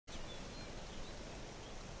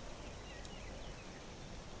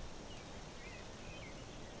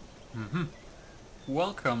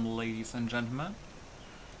Welcome, ladies and gentlemen.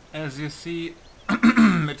 As you see,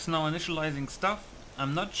 it's now initializing stuff.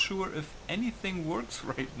 I'm not sure if anything works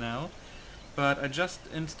right now, but I just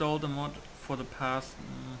installed a mod for the past,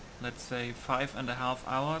 let's say, 5.5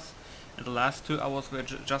 hours. And the last 2 hours were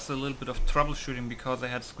just a little bit of troubleshooting because I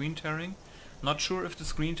had screen tearing. Not sure if the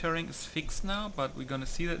screen tearing is fixed now, but we're gonna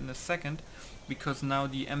see that in a second, because now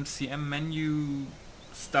the MCM menu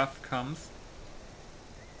stuff comes.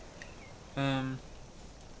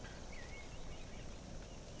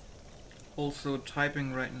 Also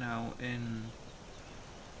typing right now in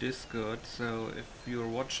Discord, so if you're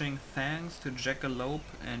watching, thanks to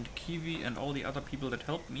Jackalope and Kiwi and all the other people that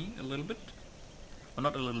helped me a little bit. Well,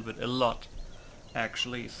 not a little bit, a lot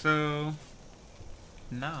actually. So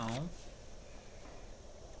now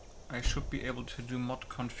I should be able to do mod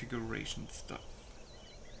configuration stuff.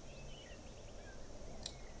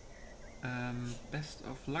 Best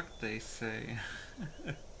of luck, they say.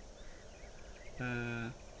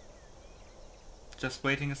 Just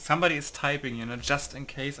waiting. Somebody is typing, you know, just in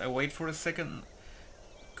case I wait for a second.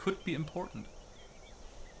 Could be important.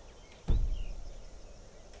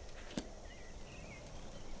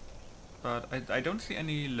 But I don't see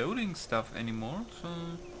any loading stuff anymore, so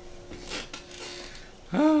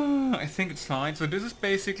I think it's fine. So this is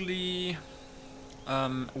basically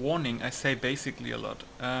warning. I say basically a lot.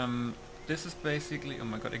 This is basically, oh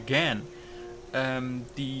my god, again,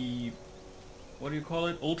 the, what do you call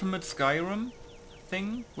it, Ultimate Skyrim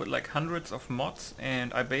thing with like hundreds of mods,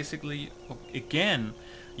 and I basically again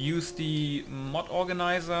use the mod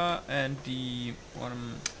organizer and the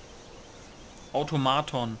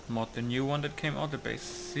Automaton mod, the new one that came out, that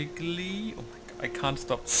basically, oh my god, I can't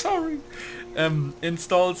stop, sorry,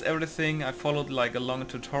 installs everything. I followed like a long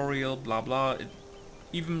tutorial, blah blah.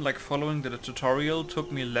 Even like following the tutorial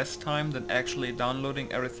took me less time than actually downloading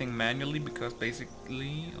everything manually, because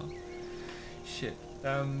basically, oh, shit,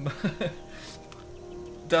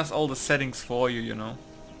 does all the settings for you, you know,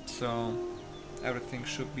 so everything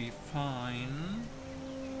should be fine.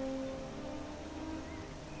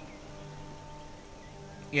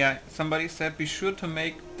 Yeah, somebody said be sure to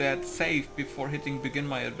make that save before hitting begin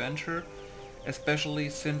my adventure, especially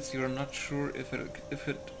since you're not sure if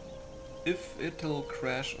it'll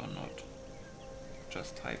crash or not.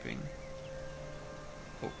 Just typing.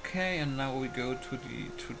 Okay, and now we go to the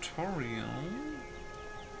tutorial.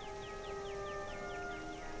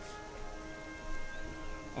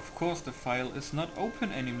 Of course the file is not open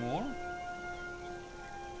anymore,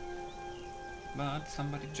 but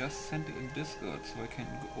somebody just sent it in Discord, so I can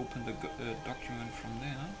open the document from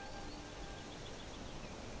there.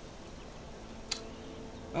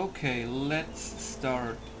 Okay, let's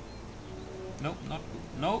start. Nope, not Google.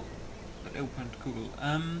 Nope, that opened Google.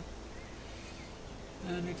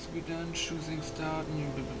 Needs to be done. Choosing start.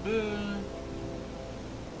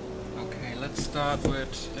 Okay, let's start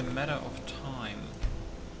with a matter of time.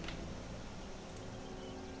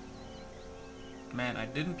 Man, I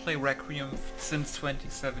didn't play Requiem since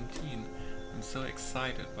 2017. I'm so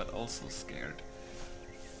excited, but also scared.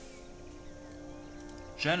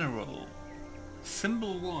 General.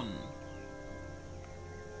 Symbol 1.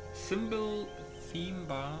 Symbol theme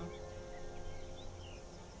bar.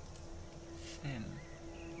 Thin.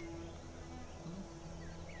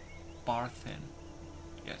 Bar thin.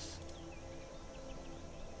 Yes.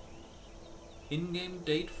 In-game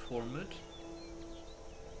date format.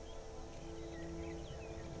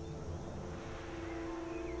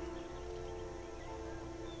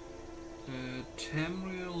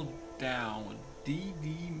 Tamriel down.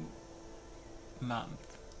 DD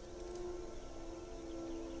month.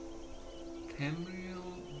 Tamriel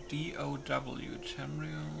DOW.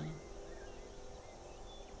 Tamriel.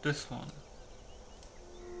 This one.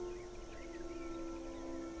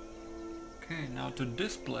 Okay, now to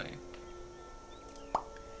display.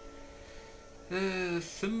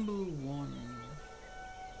 Symbol 1.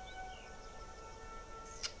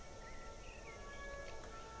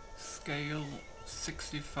 Scale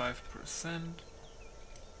 65%.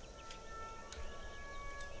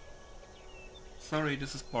 Sorry,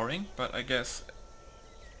 this is boring, but I guess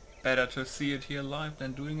better to see it here live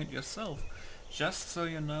than doing it yourself. Just so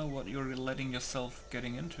you know what you're letting yourself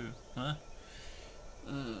getting into, huh?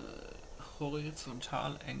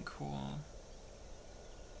 Horizontal anchor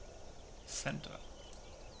center.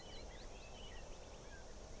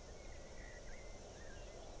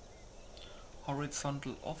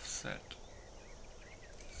 Horizontal offset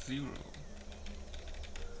 0.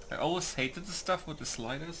 I always hated the stuff with the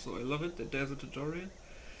sliders, so I love it that there's a tutorial.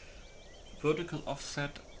 Vertical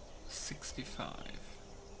offset 65.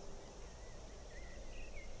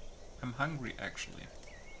 I'm hungry actually.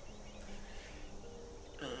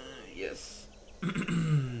 Yes.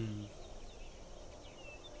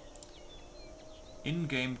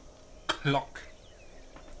 In-game clock.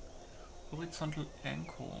 Horizontal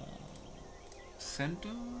anchor.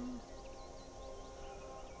 Center.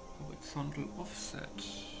 Horizontal offset.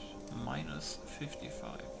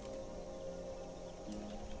 -55.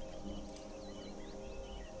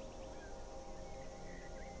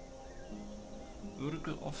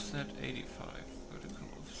 Vertical offset 85. Vertical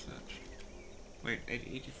offset. Wait,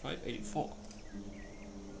 85? 84.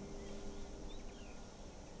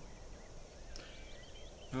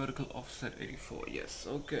 Vertical offset 84. Yes,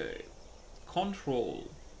 okay. Control.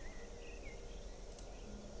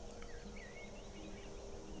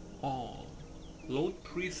 All. Load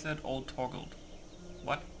preset all toggled.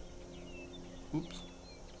 What? Oops.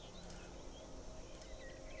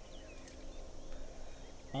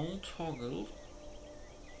 All toggled.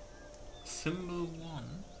 Symbol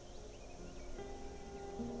 1.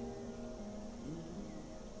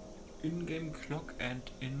 In-game clock and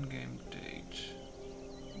in-game date.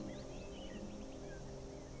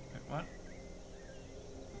 Wait, what?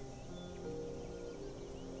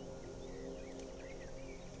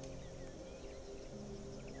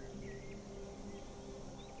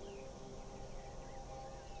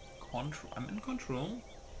 Control. I'm in control.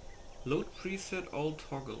 Load preset all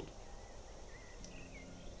toggled.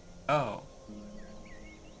 Oh.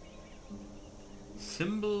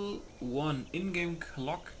 Symbol 1 in-game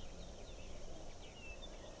clock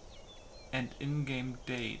and in-game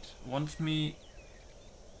date wants me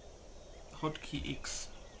hotkey X,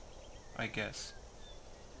 I guess.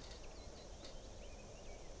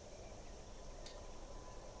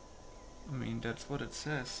 I mean, that's what it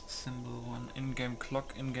says. Symbol 1 in-game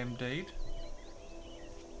clock, in-game date.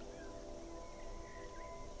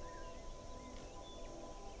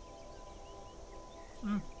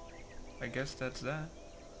 I guess that's that.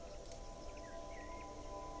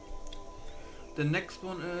 The next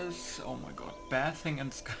one is, oh my god, bathing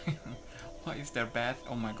and Skyrim. Why is there bath?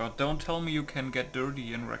 Oh my god, don't tell me you can get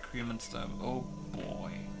dirty in Requiem and stuff. Oh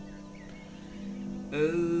boy.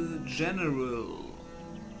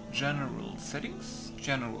 General settings?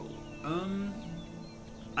 General.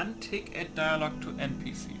 Untick add dialogue to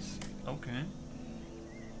NPCs. Okay.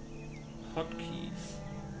 Hotkeys.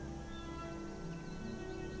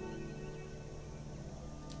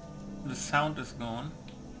 The sound is gone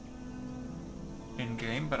in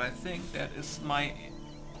game, but I think that is my...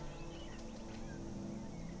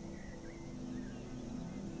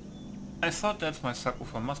 I thought that's my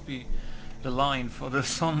subwoofer. Must be the line for the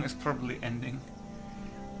song is probably ending.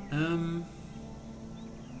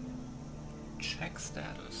 Check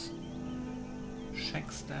status.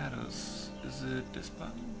 Check status. Is it this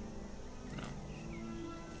button? No.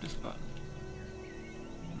 This button.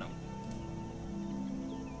 No.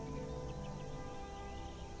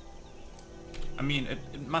 I mean,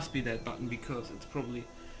 it must be that button because it's probably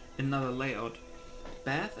another layout.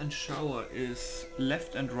 Bath and shower is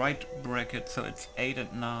left and right bracket, so it's 8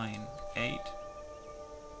 and 9. 8.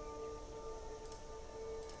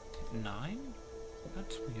 9?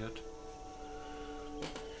 That's weird.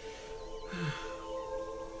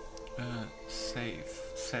 Save.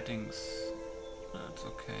 Settings. That's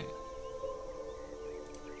okay.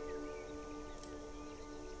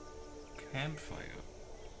 Campfire.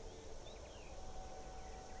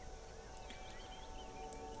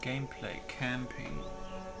 Gameplay, camping.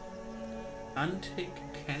 Untick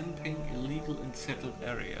camping illegal in settled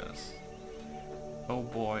areas. Oh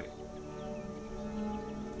boy.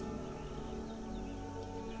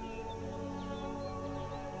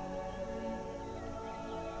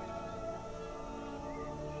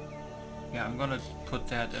 Yeah, I'm gonna put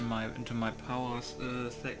that in into my powers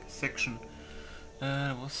section.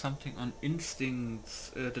 There was something on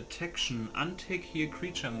instincts, detection. Untick here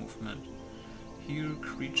creature movement. Here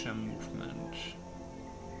creature movement.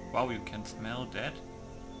 Wow, you can smell that?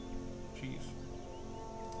 Jeez.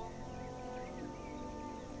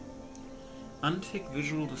 Untick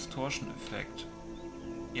visual distortion effect.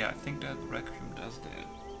 Yeah, I think that Requiem does that.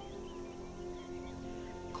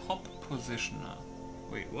 Cop positioner.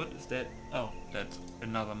 Wait, what is that? Oh, that's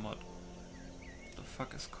another mod. The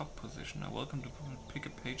fuck is cop positioner? Welcome to pick a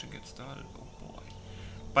page and get started. Oh boy.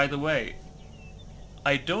 By the way,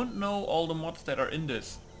 I don't know all the mods that are in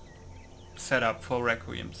this setup for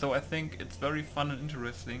Requiem, so I think it's very fun and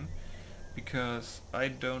interesting because I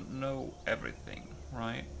don't know everything,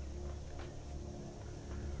 right?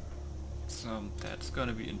 So that's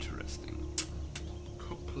gonna be interesting.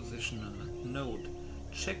 Cop positioner, node,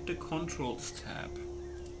 check the controls tab.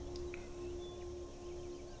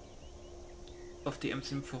 of the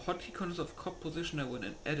MCM for hotkey controls of cop positioner when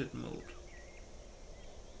in edit mode.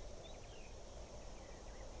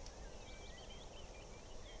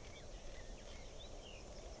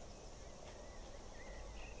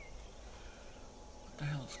 What the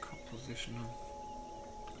hell is cop positioner?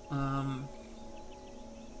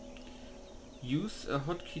 Use a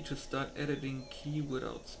hotkey to start editing key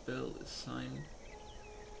without spell is signed.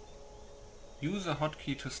 Use a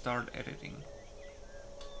hotkey to start editing.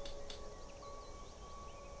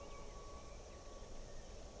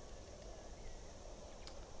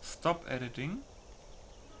 Stop editing.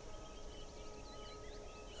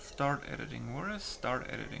 Start editing. Where is start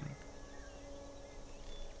editing?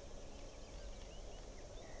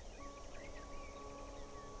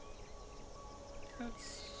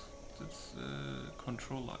 That's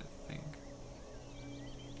controller, I think.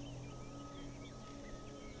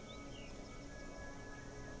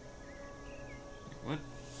 What?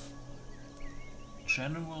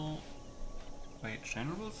 General... Wait,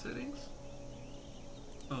 general settings?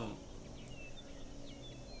 Oh.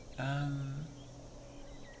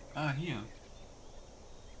 Here.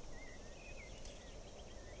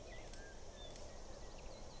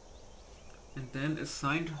 And then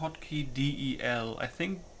assigned hotkey DEL. I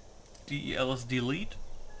think DEL is delete.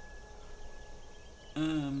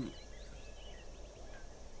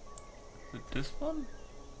 With this one?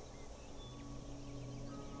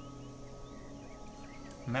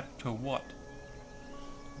 Map to what?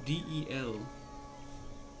 DEL.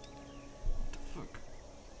 What the fuck?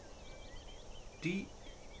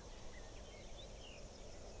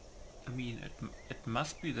 I mean, it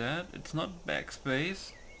must be that. It's not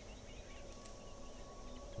backspace.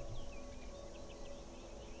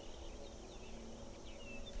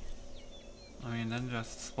 I mean, then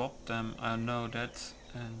just swap them. I know that's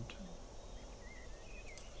and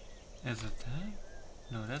is it that?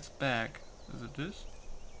 No, that's back. Is it this?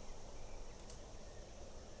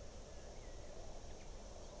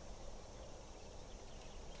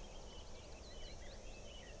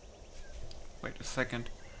 Wait a second.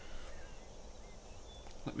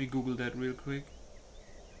 Let me Google that real quick.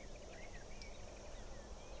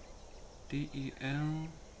 DEL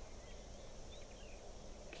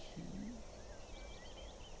key.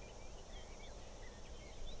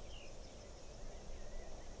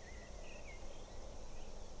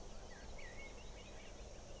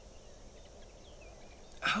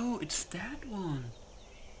 Oh, it's that one.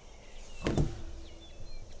 Oh.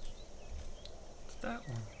 It's that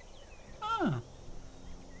one. Ah,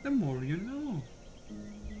 the more you know.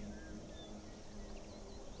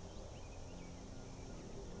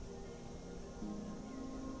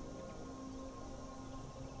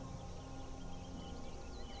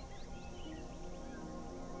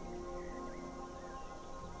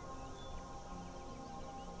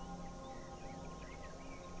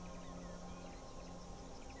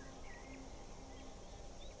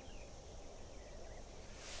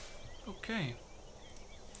 Okay.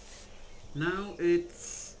 Now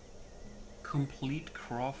it's complete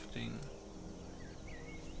crafting.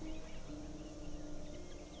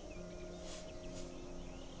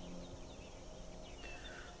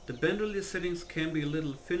 The bandolier settings can be a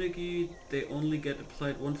little finicky. They only get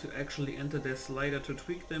applied once you actually enter their slider to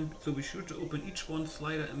tweak them, so be sure to open each one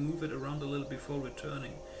slider and move it around a little before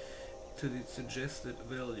returning to the suggested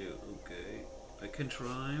value. Okay, I can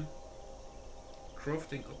try.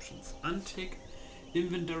 Crafting options. Untick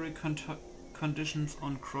inventory conditions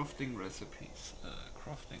on crafting recipes.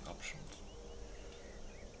 Crafting options.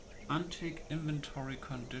 Untick inventory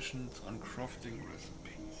conditions on crafting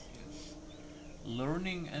recipes. Yes.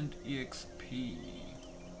 Learning and EXP.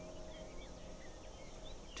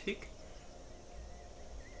 Tick.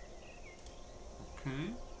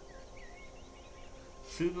 Okay.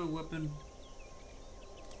 Silver weapon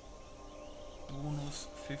bonus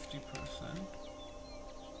 50%.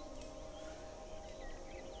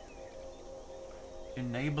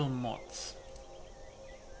 Enable mods.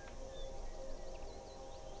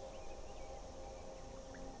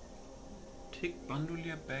 Tick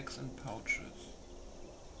bandolier bags and pouches.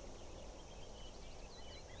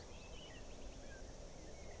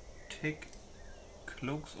 Tick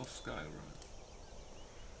cloaks of Skyrim.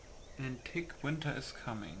 And tick winter is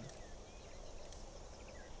coming.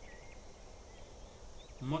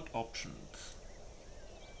 Mod options.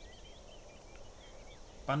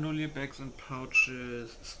 Bandolier bags and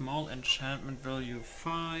pouches, small enchantment value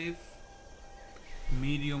 5,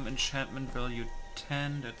 medium enchantment value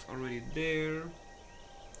 10, that's already there,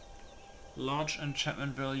 large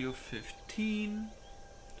enchantment value 15,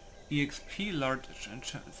 EXP large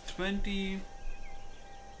enchantment 20,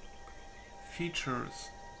 features,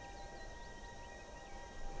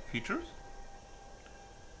 Features?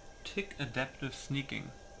 Tick adaptive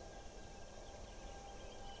sneaking.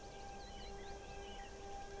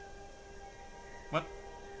 What?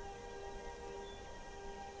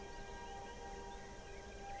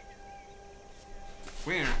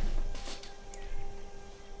 Where?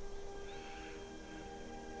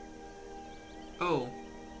 Oh.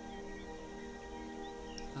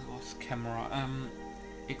 That was camera.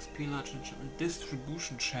 XP large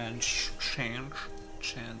distribution chance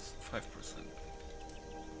 5%.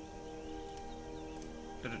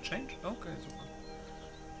 Did it change? Okay, super.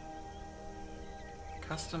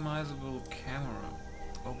 Customizable camera.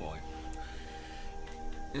 Oh boy.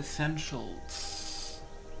 Essentials.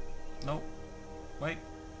 No. Wait.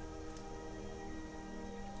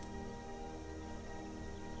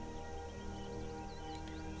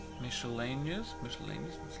 Miscellaneous.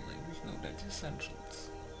 No, that's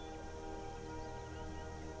essentials.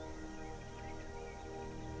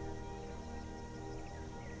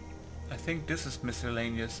 I think this is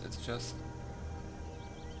miscellaneous. It's just...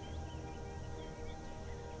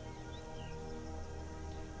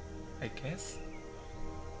 I guess.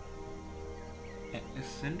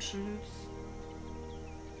 Essentials.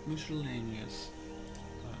 Miscellaneous.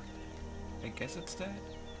 I guess it's that.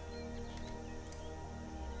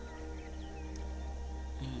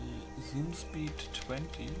 Zoom speed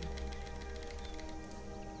 20.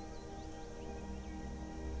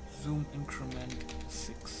 Zoom increment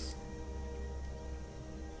 6.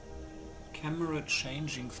 Camera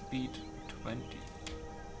changing speed 20.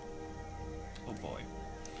 Oh boy.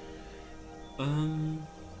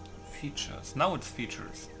 Features. Now it's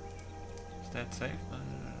features. Is that safe?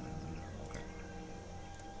 Okay.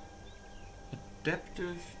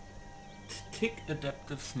 Adaptive. Tick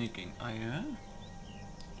adaptive sneaking. Ah yeah?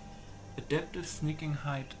 Adaptive sneaking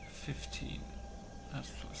height 15.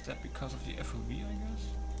 Is that because of the FOV, I guess?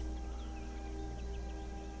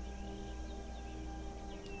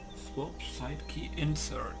 Swap side key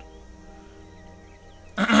insert.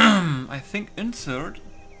 I think insert.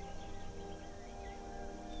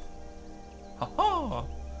 Haha!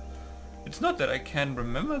 It's not that I can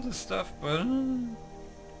remember this stuff, but...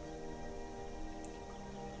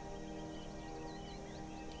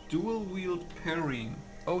 Dual wheel pairing.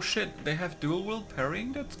 Oh shit, they have dual wheel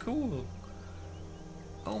pairing? That's cool.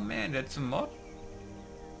 Oh man, that's a mod?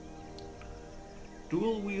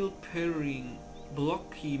 Dual wheel pairing.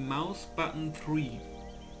 Block key mouse button 3.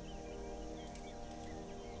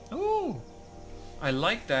 Oh! I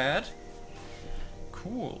like that.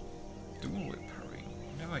 Cool. Dual wheel pairing.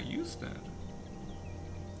 Never used that.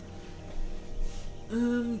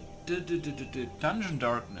 Dungeon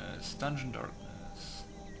darkness. Dungeon darkness.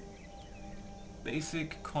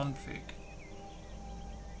 Basic config.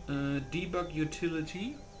 Debug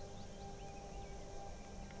utility.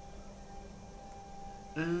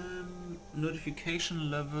 Notification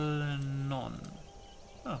level none.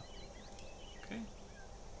 Oh. Okay.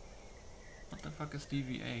 What the fuck is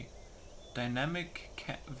DVA? Dynamic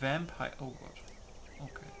vampire. Oh god.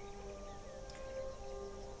 Okay.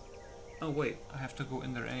 Oh wait, I have to go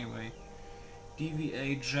in there anyway.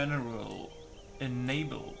 DVA general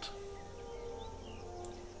enabled.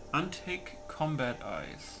 Untick combat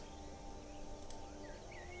eyes.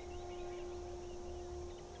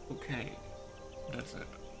 Okay, that's it.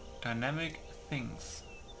 Dynamic things.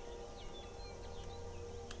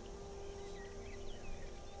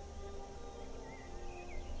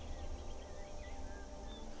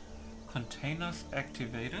 Containers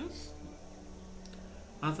activators.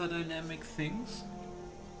 Other dynamic things.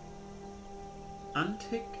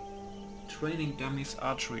 Untick training dummies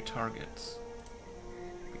archery targets.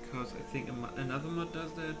 Because I think another mod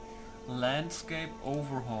does that. Landscape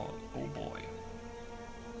overhaul. Oh boy.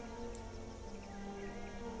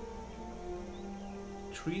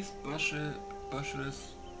 Trees,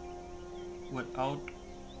 bushes without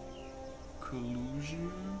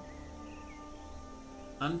collusion.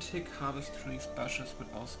 Untick harvest trees, bushes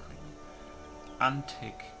without collusion.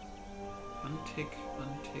 Untick. Untick.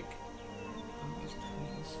 Harvest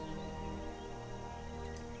trees.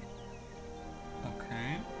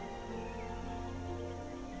 Okay.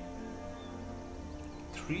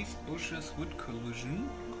 Trees, bushes with collision.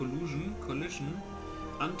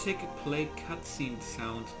 Untick play cutscene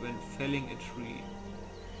sounds when felling a tree.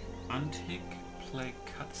 Untick play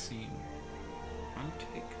cutscene.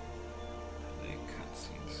 Untick play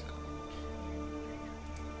cutscene sounds.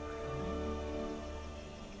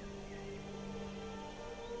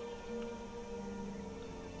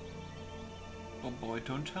 Oh boy,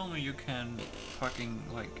 don't tell me you can fucking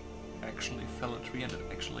like actually fell a tree and it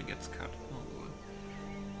actually gets cut. Oh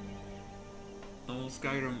boy. Although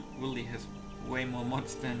Skyrim really has way more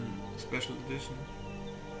mods than Special Edition.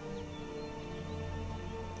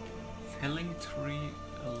 Felling tree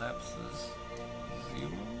elapses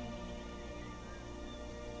 0.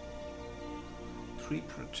 Tree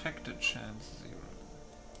protected chance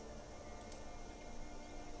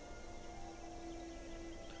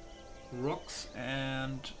 0. Rocks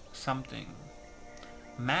and something.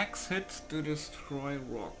 Max hits to destroy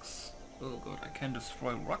rocks. Oh god, I can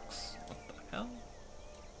destroy rocks? What the hell?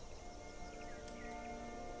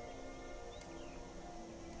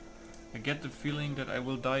 I get the feeling that I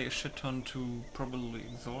will die a shit ton to probably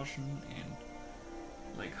exhaustion and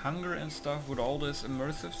like hunger and stuff with all this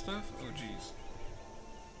immersive stuff. Oh jeez.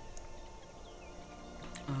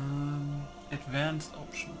 Advanced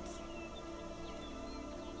options.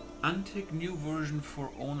 Untick new version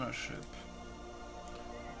for ownership.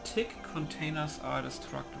 Tick containers are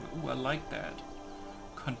destructible. Ooh, I like that.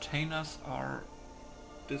 Containers are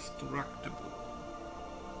destructible.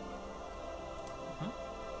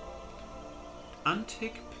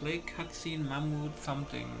 Untick play cutscene mammoth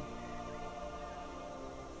something.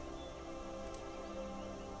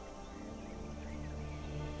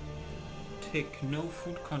 Tick no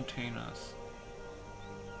food containers.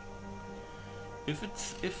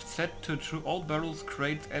 If set to true, all barrels,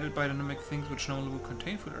 crates added by dynamic things which normally will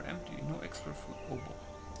contain food are empty. No extra food. Oh boy.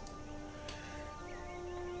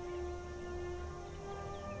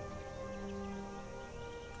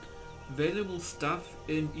 Available stuff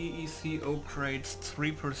in EECO crates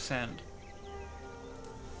 3%.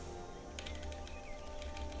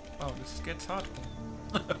 Wow, this gets hard.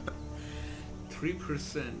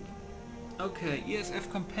 3%. Okay,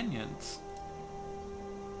 ESF companions.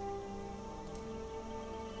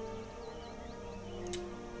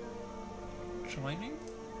 Joining?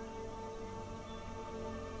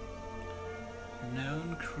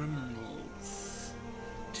 Known criminals.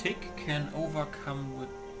 Tick can overcome with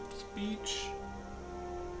speech.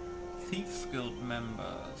 Thieves Guild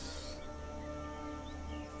members.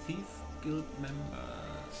 Thief Guild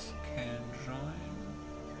members can join.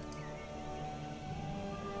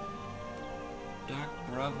 Dark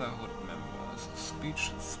Brotherhood members.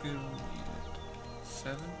 Speech skill needed.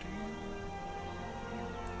 70.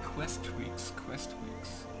 Quest weeks.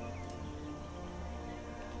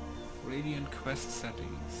 Radiant quest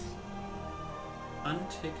settings.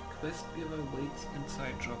 Untick quest giver waits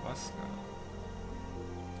inside Javaska.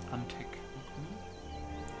 Untick.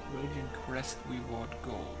 Radiant quest reward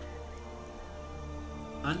gold.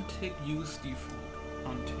 Untick use default.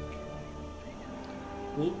 Untick.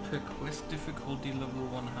 Gold per quest difficulty level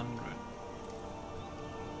 100.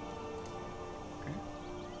 Okay.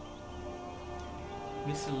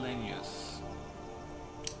 Miscellaneous.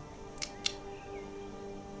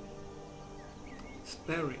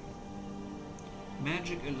 Sparring.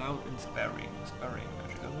 Magic allowed in sparring.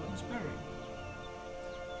 Magic allowed in sparring.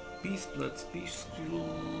 Beast blood speech skill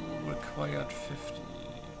required 50.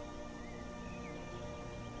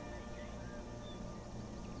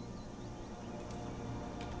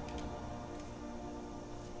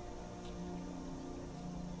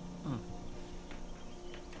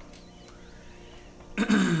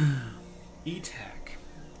 E-Tag.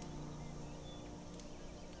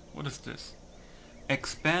 What is this?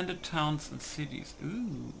 Expanded towns and cities.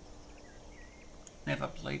 Ooh. Never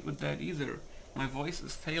played with that either. My voice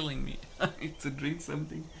is failing me. I need to drink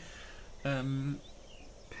something.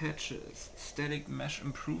 Patches. Static mesh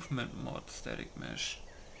improvement mod. Static mesh.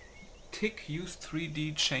 Tick use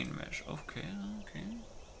 3D chain mesh. Okay.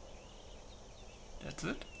 That's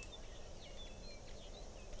it?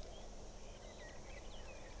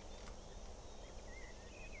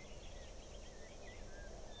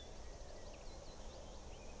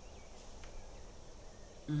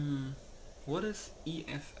 What is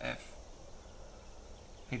EFF?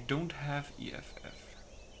 I don't have EFF.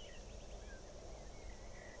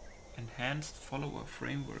 Enhanced follower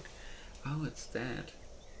framework. Oh, it's that.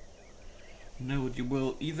 No, you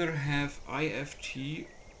will either have IFT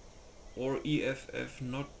or EFF,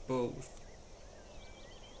 not both.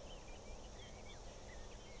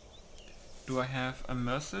 Do I have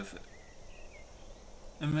immersive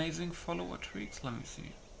amazing follower tweaks? Let me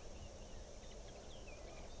see.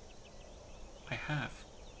 I have.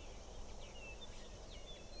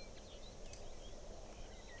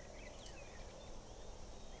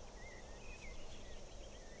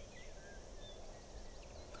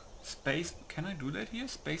 Space, can I do that here?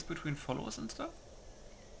 Space between followers and stuff?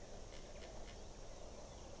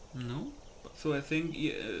 No? So I think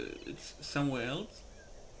it's somewhere else.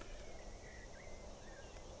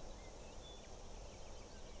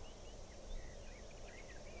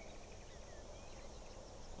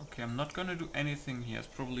 Okay, I'm not gonna do anything here. It's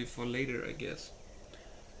probably for later, I guess.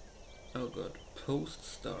 Oh god, post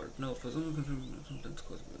start. No, for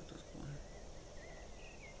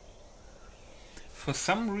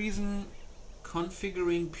some reason,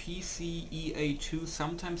 configuring PC EA2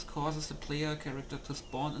 sometimes causes the player character to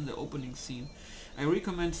spawn in the opening scene. I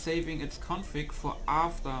recommend saving its config for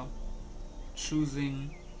after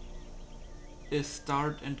choosing a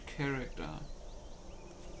start and character.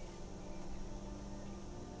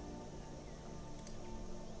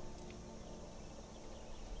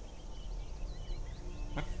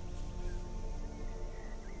 What?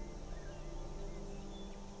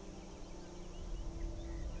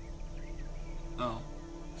 Oh,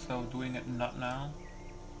 so doing it not now,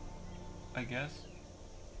 I guess.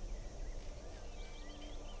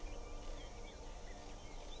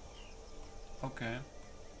 Okay.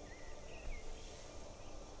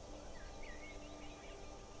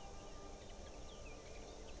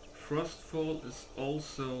 Frostfall is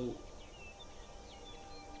also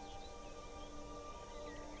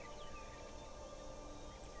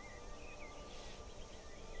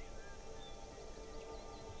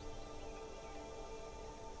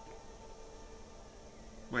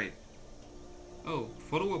wait. Oh,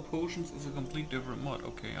 follower potions is a complete different mod.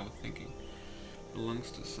 Okay, I was thinking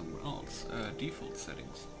belongs to somewhere else. Default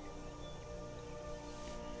settings.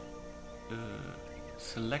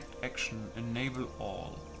 Select action, enable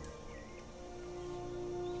all.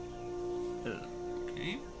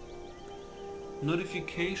 Okay.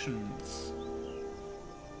 Notifications.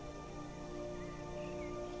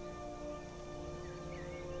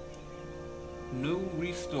 No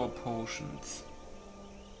restore potions.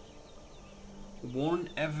 One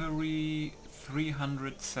every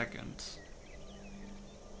 300 seconds.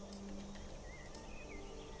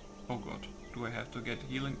 Oh god, do I have to get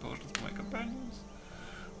healing potions for my companions?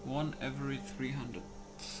 One every 300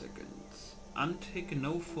 seconds. Untick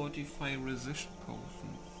no fortify resist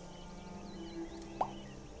potions.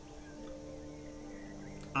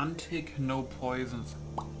 Untick no poisons.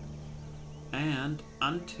 And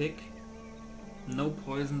untick no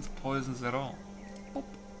poisons at all. Boop.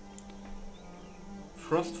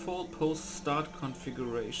 Frostfall post start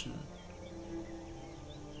configuration.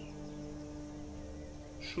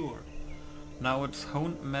 Sure. Now it's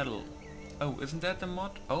honed metal. Oh, isn't that the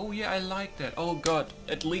mod? Oh yeah, I like that. Oh god,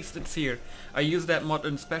 at least it's here. I use that mod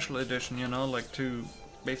in special edition, you know, like to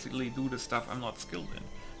basically do the stuff I'm not skilled in.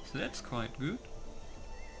 So that's quite good.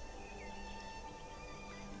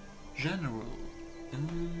 General.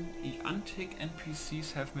 The untick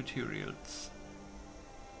NPCs have materials.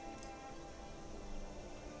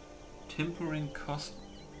 Tempering cost.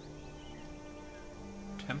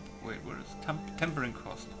 Wait, where is tempering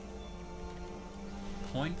cost?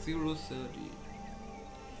 0.030.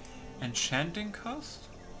 Enchanting cost?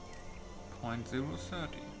 0.030.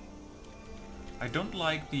 I don't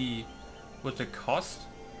like with the cost.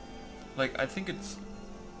 Like, I think it's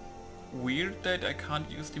weird that I can't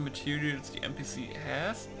use the materials the NPC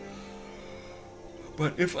has.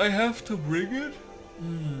 But if I have to bring it,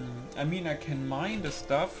 I mean, I can mine the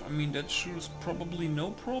stuff. I mean, that sure is probably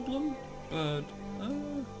no problem. But I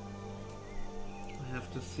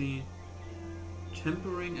have to see.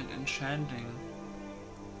 Tempering and enchanting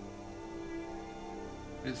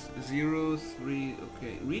is 0.3.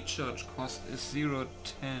 Okay, recharge cost is 0.10.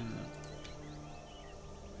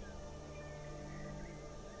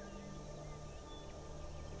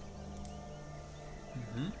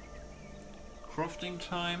 Crafting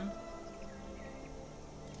time.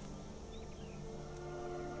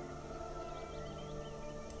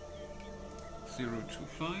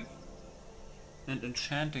 (0.25) and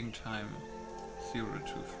enchanting time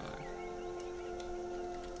 0.25.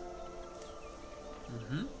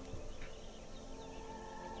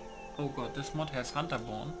 Oh god, this mod has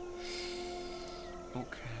Hunterborn.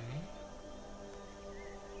 Okay.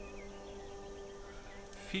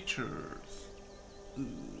 Features.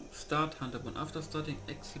 Start Hunterborn. After starting,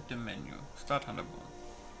 exit the menu. Start Hunterborn.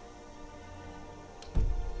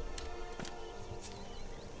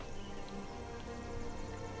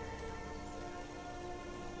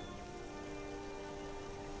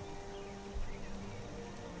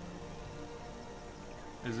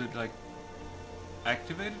 Is it like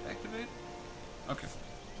activated? Activate? Okay.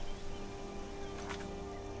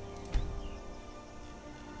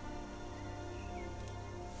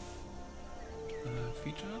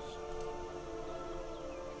 Features?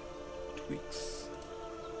 Tweaks.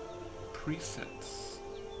 Presets.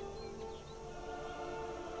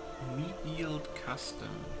 Medial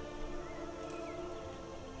custom.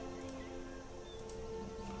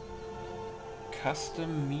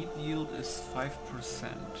 Custom meat yield is 5%.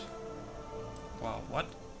 Wow, what?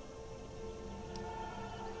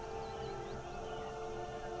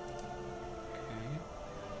 Okay.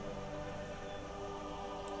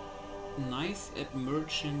 Nice at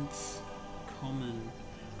merchants common.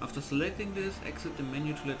 After selecting this, exit the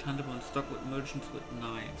menu to let huntable and stock with merchants with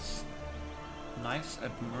knives. Knives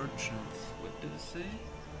at merchants. What did it say?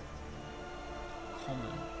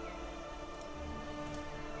 Common.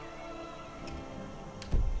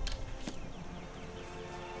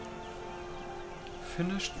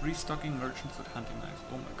 Finished restocking merchants with hunting knives.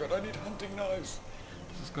 Oh my god, I need hunting knives!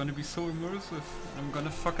 This is gonna be so immersive. I'm gonna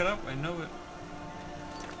fuck it up, I know it.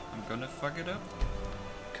 I'm gonna fuck it up.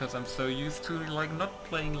 Because I'm so used to like not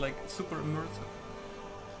playing like super immersive.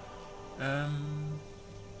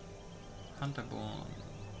 Hunterborn.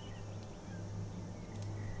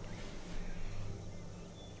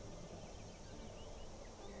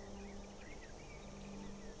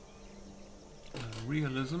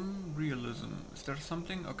 Realism. Is there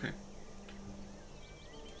something? Okay.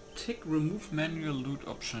 Tick remove manual loot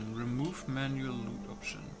option. Remove manual loot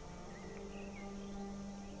option.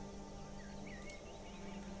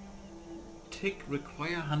 Tick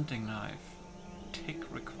require hunting knife.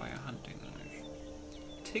 Tick require hunting knife.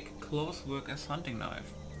 Tick claws work as hunting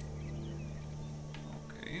knife.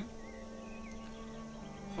 Okay.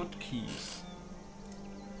 Hotkeys.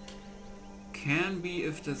 Can be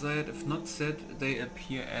if desired, if not set, they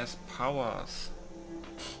appear as powers.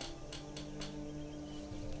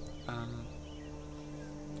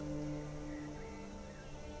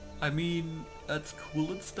 I mean, that's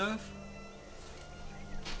cool and stuff,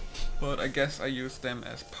 but I guess I use them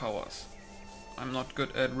as powers. I'm not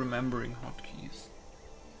good at remembering hotkeys.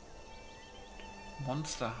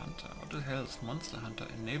 Monster Hunter. What the hell is Monster Hunter?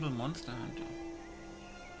 Enable Monster Hunter.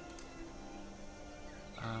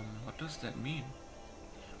 What does that mean?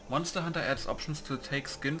 Monster Hunter adds options to take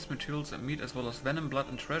skins, materials and meat as well as venom, blood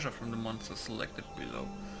and treasure from the monsters selected below.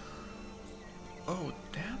 Oh,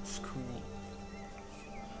 that's cool.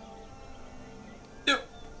 Yep.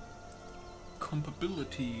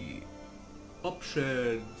 Compatibility.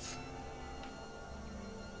 Options.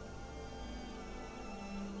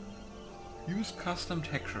 Use custom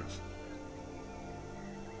textures.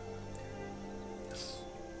 Yes.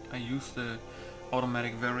 I use the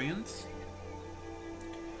automatic variants.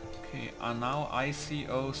 Okay, now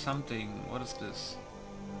ICO something. What is this?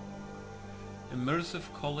 Immersive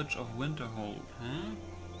College of Winterhold. Huh?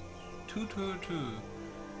 Tutor 2.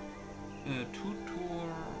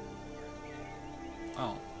 Tutor...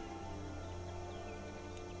 Oh.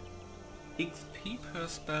 XP per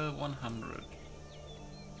spell 100.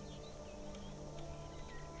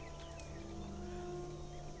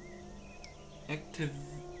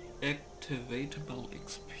 Activatable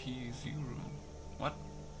XP 0. What?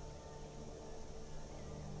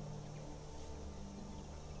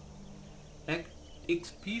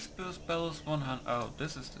 XP per spell is 100. Oh,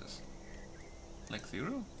 this is this. Like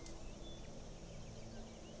 0?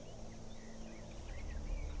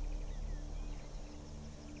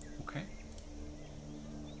 Okay.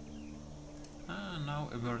 Now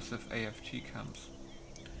immersive AFT comes.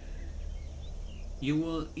 You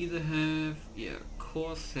will either have,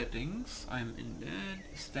 core settings, I'm in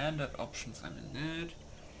that, standard options, I'm in that,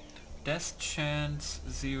 death chance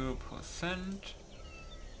 0%,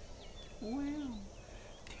 well,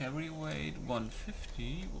 carry weight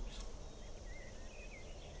 150, whoops.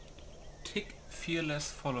 Tick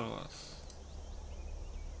fearless followers,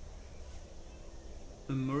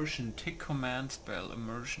 immersion, tick command spell,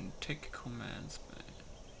 immersion, tick command spell.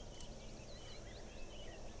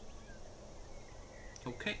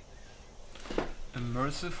 Okay.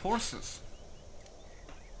 Immersive horses.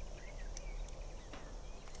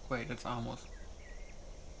 Wait, that's Amos.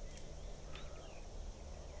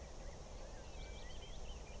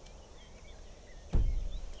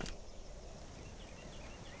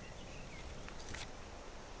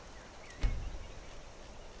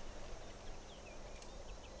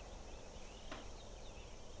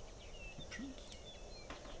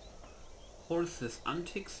 Horses.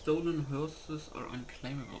 Antique stolen horses are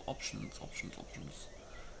unclaimable. Options.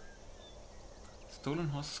 Stolen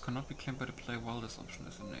horses cannot be claimed by the player while this option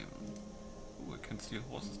is enabled. Ooh, I can steal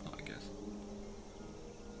horses now, I guess.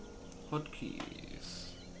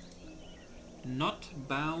 Hotkeys. Not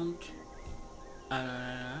bound.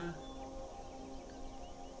 No,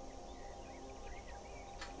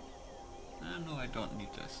 I don't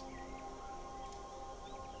need this.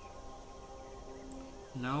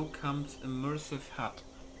 Now comes immersive hut.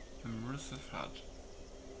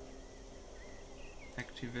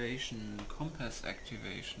 Activation, compass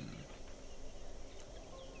activation.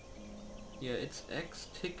 Yeah, it's X,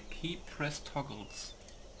 tick, key, press toggles.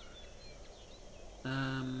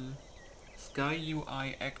 Sky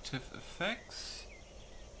UI active effects.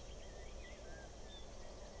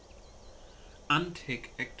 Untick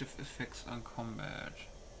active effects on combat.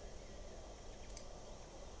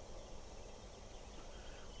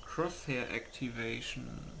 Crosshair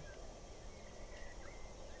activation.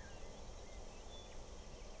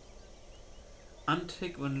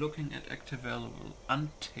 Untick when looking at active available.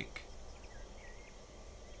 Untick.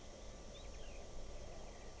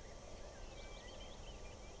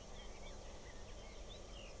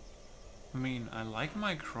 I mean, I like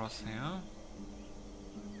my crosshair.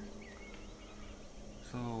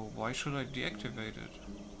 So why should I deactivate it?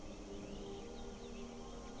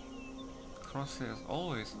 Crosshair is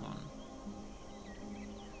always on.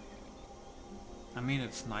 I mean,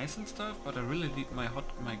 it's nice and stuff, but I really need my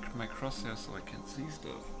crosshair so I can see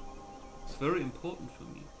stuff. It's very important for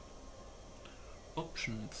me.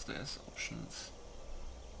 Options, there's options.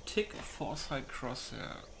 Tick foresight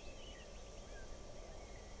crosshair.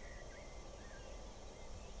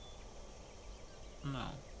 No,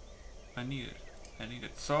 I need it. I need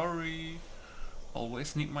it. Sorry,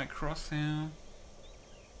 always need my crosshair.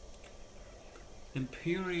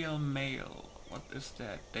 Imperial Mail. What is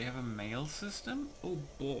that? They have a mail system? Oh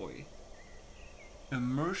boy.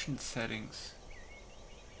 Immersion settings.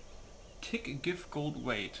 Tick give gold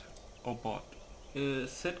weight. Oh bot.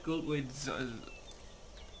 Set gold weight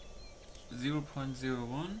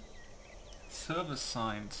 0.01. Service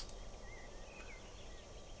signs.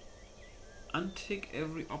 Untick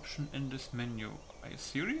every option in this menu. Are you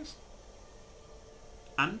serious?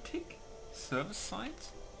 Untick? Service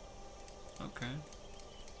signs? Okay.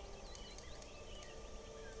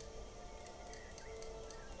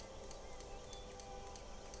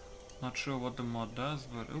 Not sure what the mod does,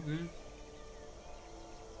 but okay.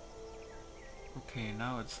 Okay,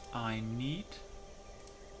 now it's I need.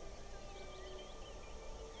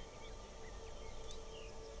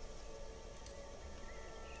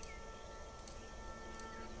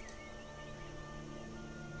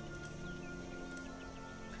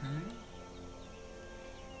 Okay.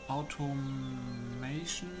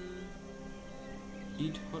 Automation.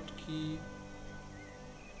 Eat hotkey.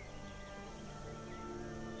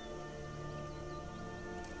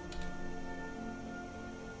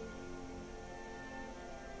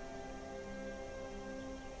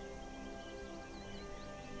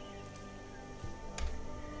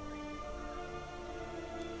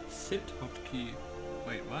 Sit hotkey.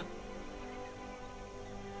 Wait, what?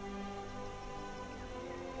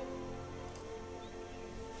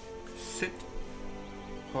 Sit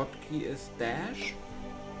hotkey is dash?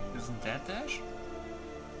 Isn't that dash?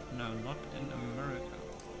 No, not in America.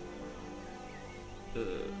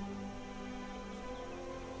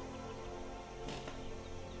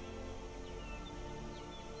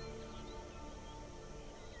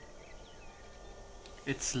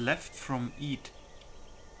 It's left from eat.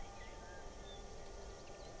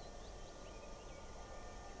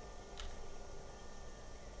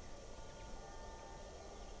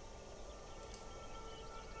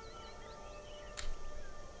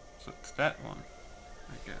 So it's that one,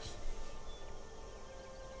 I guess.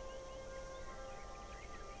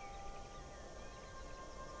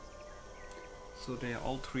 So they are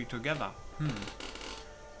all three together.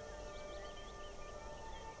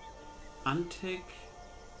 Untick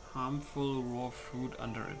harmful raw food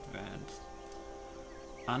under advanced.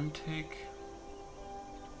 Untick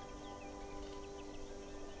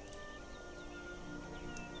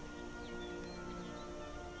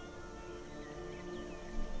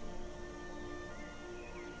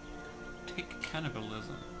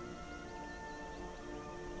cannibalism.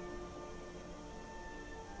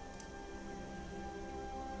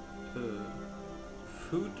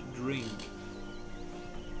 Food drink.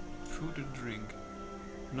 Food and drink.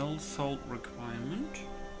 No salt requirement.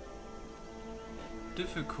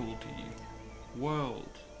 Difficulty.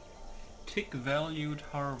 World. Tick valued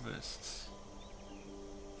harvests.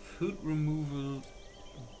 Food removal.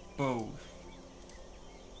 Both.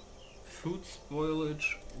 Food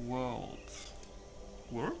spoilage. Worlds.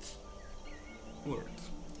 Words? Words.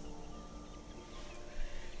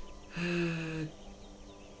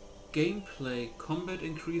 Gameplay. Combat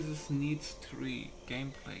increases needs 3.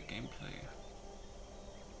 Gameplay.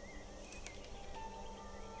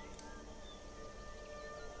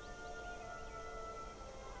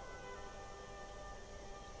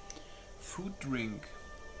 Food drink.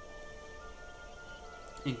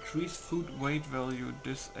 Increase food weight value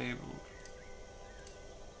disabled.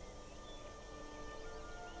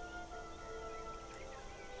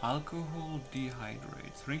 Alcohol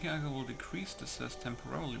dehydrates. Drinking alcohol will decrease the thirst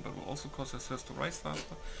temporarily, but will also cause the thirst to rise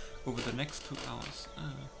faster over the next 2 hours.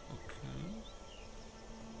 Okay.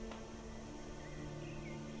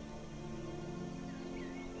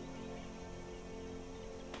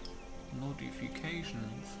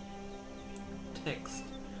 Notifications. Text.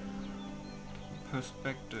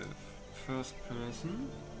 Perspective. First person.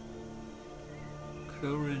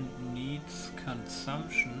 Current needs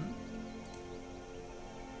consumption.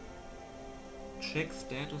 Check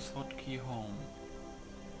status hotkey home.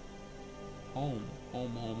 Home.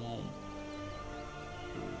 Home. Oh,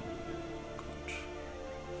 God.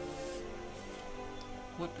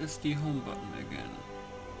 What is the home button again?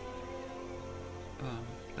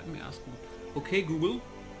 Let me ask you. Okay, Google.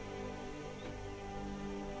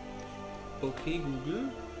 Okay, Google.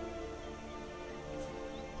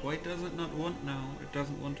 Why does it not want now? It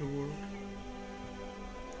doesn't want to work.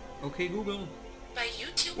 Okay, Google. Bei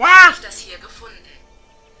YouTube habe ich das hier gefunden.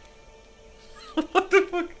 What the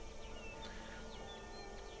fuck?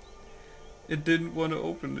 It didn't want to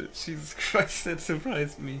open it. Jesus Christ, that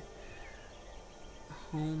surprised me.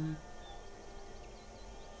 Home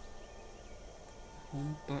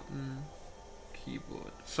button,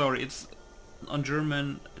 keyboard. Sorry, it's on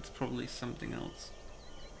German, it's probably something else.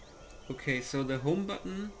 Okay, so the home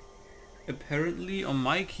button apparently on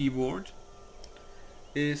my keyboard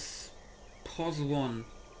is pause 1.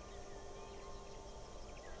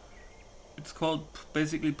 It's called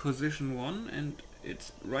basically position 1 and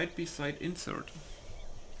it's right beside insert.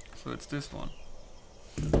 So it's this one.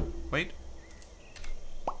 Wait.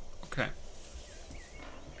 Okay.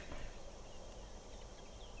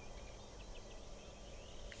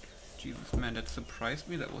 Jesus, man, that surprised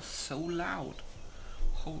me. That was so loud.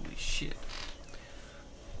 Holy shit.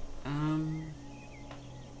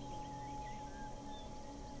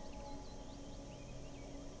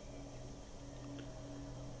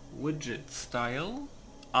 Widget style,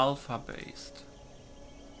 alpha based.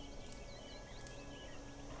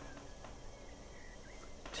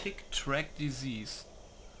 Tick track disease.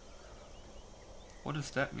 What does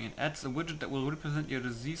that mean? Adds a widget that will represent your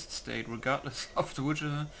diseased state regardless of the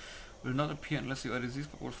widget. Will not appear unless you are diseased,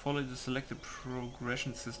 but will follow the selected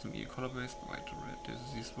progression system. E color based, white to red,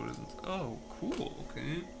 disease reasons. Oh, cool,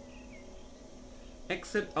 okay.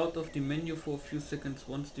 Exit out of the menu for a few seconds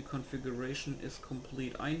once the configuration is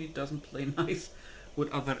complete. iNeed doesn't play nice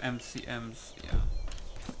with other MCMs, yeah.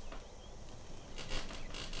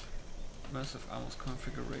 Massive Armors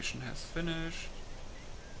configuration has finished.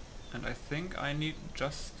 And I think iNeed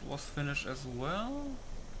just was finished as well.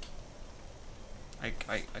 I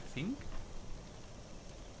think.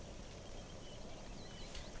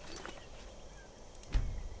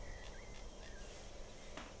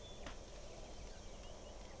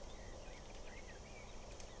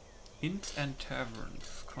 Inns and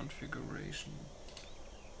taverns configuration.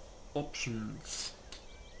 Options.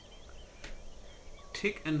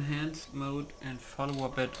 Tick enhanced mode and follower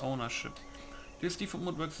bed ownership. This default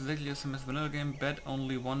mode works exactly as a vanilla game. Bed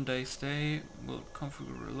only 1 day stay. Will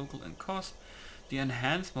configure local and cost. The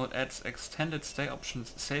enhanced mode adds extended stay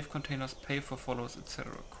options, save containers, pay for followers,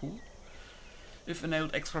 etc. Cool. If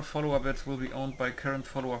enabled, extra follower beds will be owned by current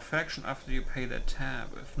follower faction after you pay their tab.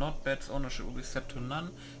 If not, beds ownership will be set to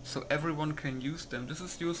none, so everyone can use them. This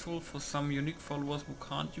is useful for some unique followers who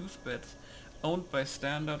can't use beds owned by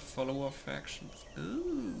standard follower factions.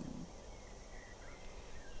 Ooh.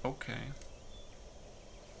 Okay.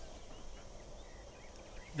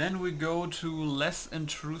 Then we go to less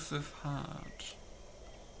intrusive HUD.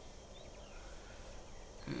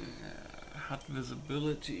 HUD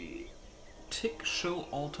visibility. Tick show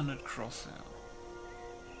alternate crosshair.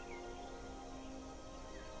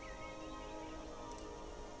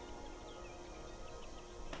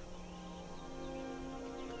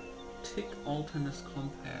 Tick alternate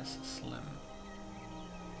compass slim.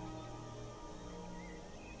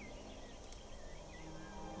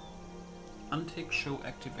 Untick show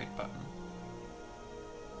activate button.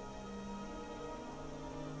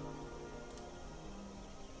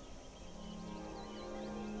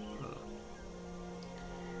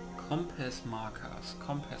 Compass markers.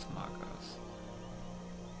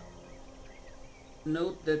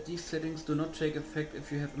 Note that these settings do not take effect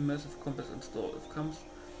if you have immersive compass installed.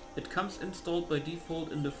 It comes installed by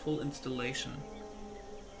default in the full installation.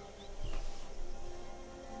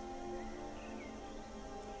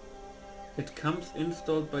 It comes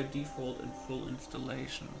installed by default in full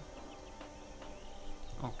installation.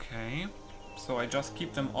 Okay, so I just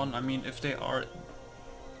keep them on. I mean, if they are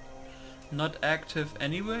not active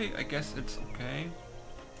anyway, I guess it's okay.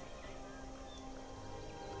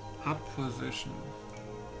 HUD position.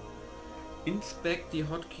 Inspect the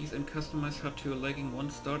hotkeys and customize HUD to your liking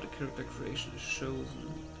once starter character creation is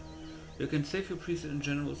chosen. You can save your preset in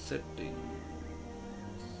general settings.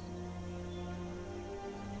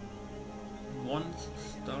 Once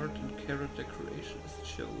start and character creation is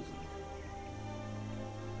chosen.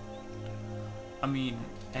 I mean,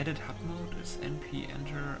 edit HUD mode is NP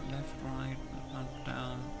enter, left, right, up,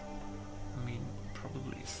 down. I mean,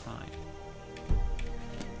 probably is fine.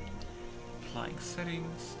 Applying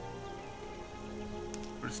settings.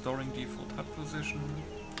 Restoring default HUD position.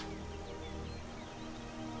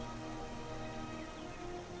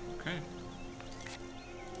 Okay.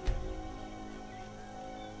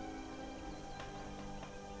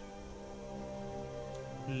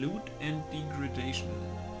 Loot and degradation.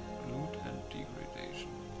 Loot and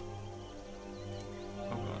degradation.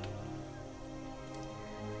 Oh god.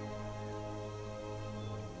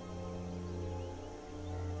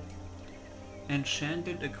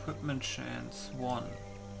 Enchanted equipment chance 1.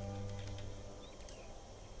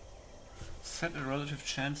 Set a relative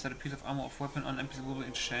chance that a piece of armor or weapon on NPC will be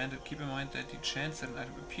enchanted. Keep in mind that the chance that an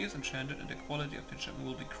item appears enchanted and the quality of the enchantment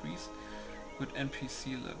will decrease with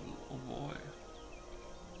NPC level. Oh boy.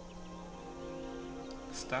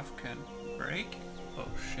 Stuff can break? Oh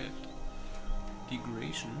shit.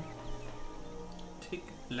 Degradation. Tick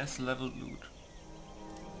less leveled loot.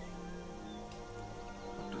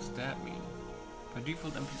 What does that mean? By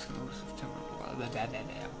default NPCs can receive temporary.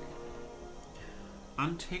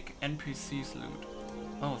 Untick NPCs loot.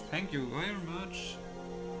 Oh, thank you very much.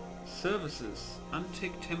 Services.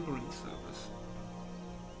 Untick tempering service.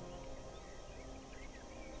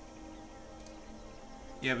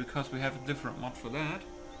 Yeah, because we have a different mod for that.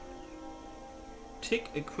 Tick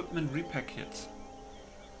equipment repair kits.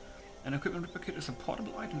 An equipment repair kit is a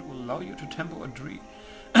portable item that will allow you to temper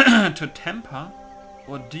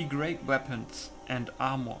or degrade weapons and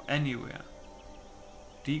armor anywhere.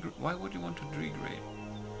 Why would you want to degrade?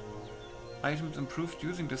 Items improved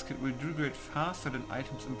using this kit will degrade faster than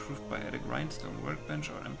items improved by adding grindstone,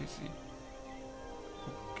 workbench or NPC.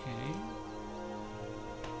 Okay.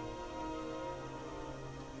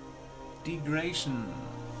 Degradation.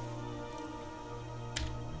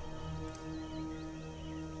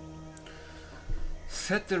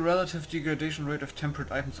 Set the relative degradation rate of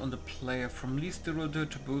tempered items on the player from least durable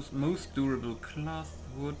to most durable. Cloth,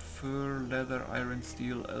 wood, fur, leather, iron,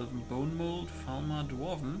 steel, elven, bone mold, fauna,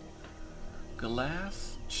 dwarven,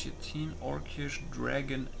 glass, chitin, orcish,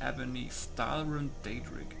 dragon, ebony, stalrun,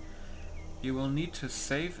 daedric. You will need to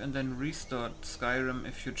save and then restart Skyrim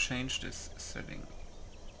if you change this setting.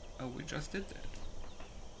 Oh, we just did that.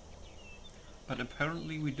 But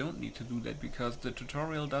apparently we don't need to do that because the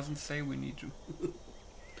tutorial doesn't say we need to.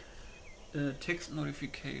 Text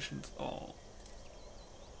notifications all.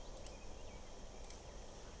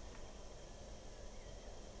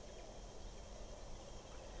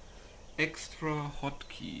 Extra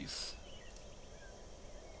hotkeys.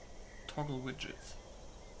 Toggle widgets.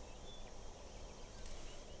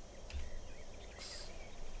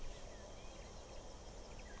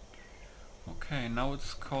 Okay, now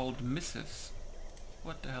it's called missives.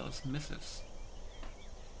 What the hell is missives?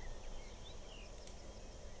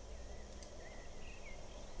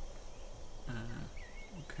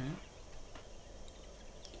 Okay.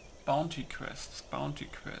 Bounty quests, bounty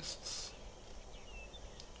quests.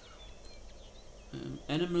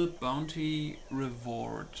 Animal bounty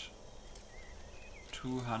reward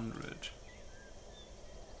 200.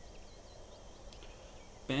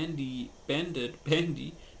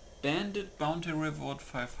 Bandit bounty reward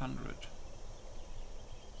 500.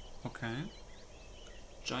 Okay.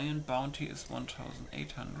 Giant bounty is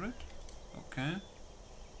 1800. Okay.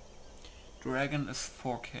 Dragon is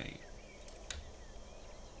 4k.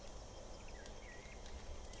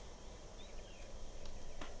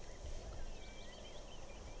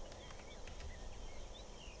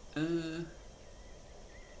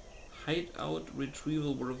 Hideout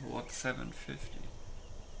retrieval reward 750.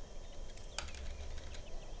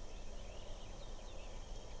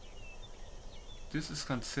 This is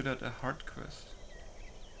considered a hard quest.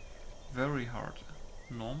 Very hard.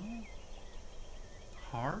 Normal?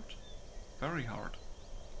 Hard? Very hard.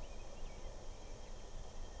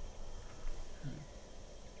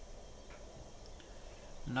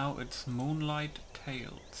 Now it's Moonlight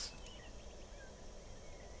Tales.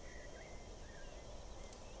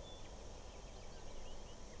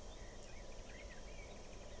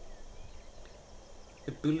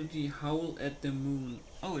 Ability Howl at the Moon.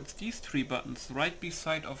 Oh, it's these three buttons right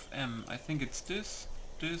beside of M. I think it's this,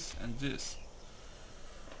 this and this.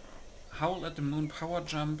 Howl at the Moon, Power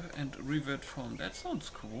Jump and Revert Form. That sounds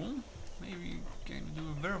cool. Maybe going to do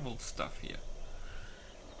a werewolf stuff here.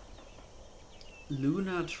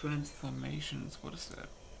 Lunar transformations, What is that?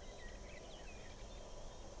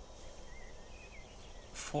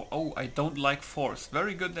 Oh, I don't like force.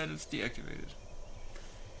 Very good that it's deactivated.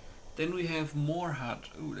 Then we have Morhut.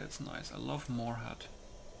 Ooh, that's nice. I love Morhut.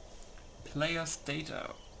 Player's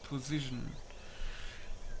data. Position.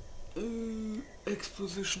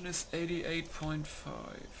 Exposition is 88.5.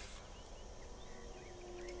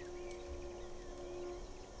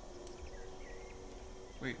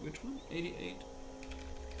 Wait, which one? 88?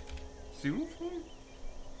 05?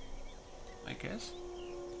 I guess.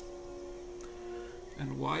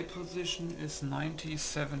 And Y position is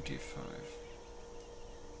 90.75.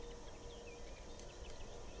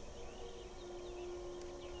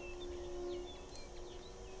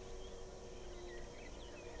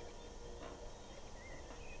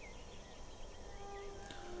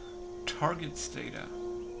 Targets data.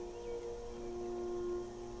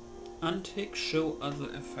 Untick show other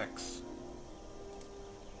effects.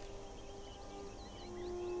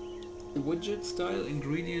 Widget style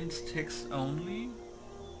ingredients text only.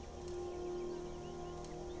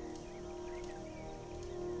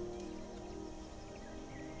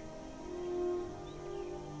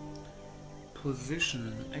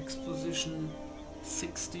 Position, exposition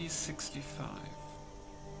 60-65.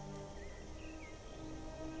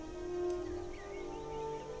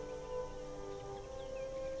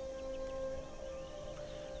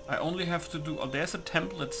 I only have to do, oh, there's a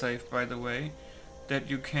template save by the way that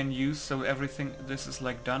you can use, so everything this is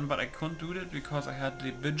like done, but I couldn't do that because I had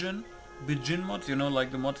the Bijin mods, you know,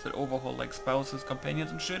 like the mods that overhaul like spouses,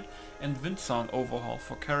 companions and shit, and Windsong overhaul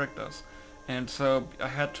for characters. And so I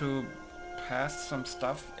had to pass some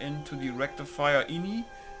stuff into the rectifier ini.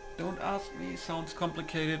 Don't ask me, sounds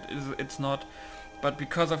complicated, it's not. But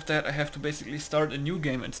because of that I have to basically start a new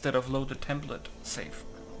game instead of load the template save.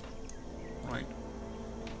 Right.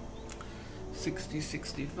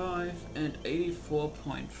 60-65 and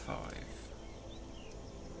 84.5.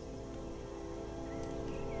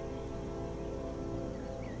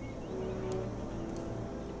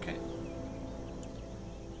 Okay.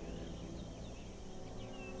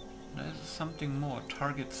 There's something more.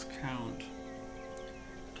 Targets count.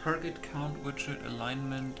 Target count widget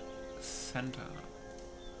alignment center.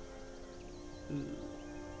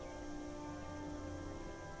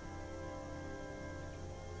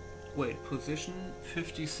 Wait, position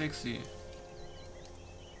 50-60.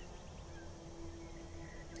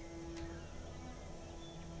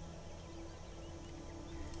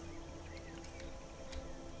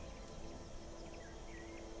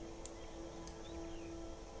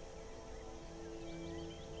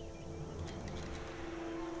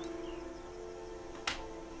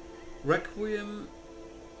 Requiem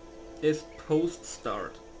is post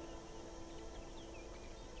start.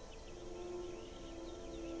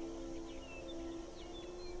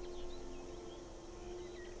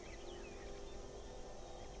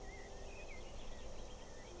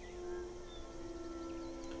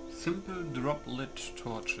 Simple drop lit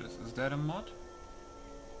torches. Is that a mod?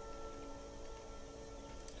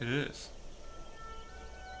 It is.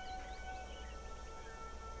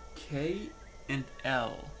 K and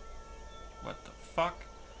L. What the fuck?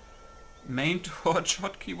 Main torch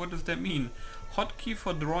hotkey? What does that mean? Hotkey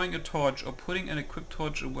for drawing a torch or putting an equipped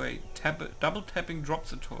torch away. Double tapping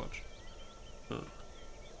drops a torch. Ugh.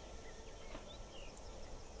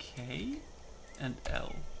 K and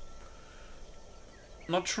L.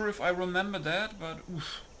 Not sure if I remember that, but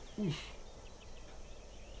oof, oof.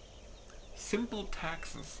 Simple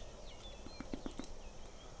taxes.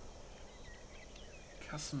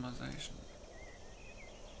 Customization.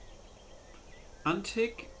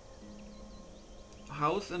 Untick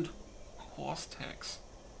house and horse tax.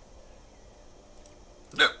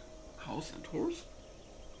 No. House and horse?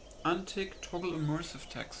 Untick toggle immersive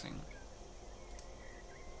taxing.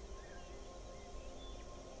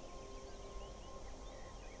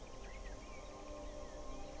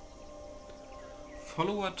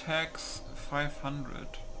 Follower tax 500.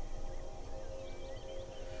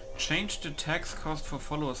 Change the tax cost for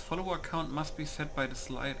followers. Follower count must be set by the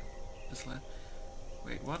slide.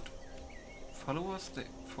 Wait, what? Followers? They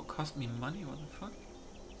cost me money? What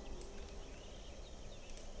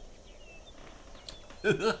the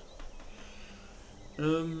fuck?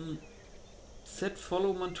 Set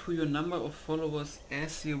follower to your number of followers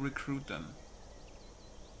as you recruit them.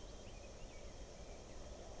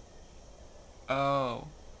 Oh.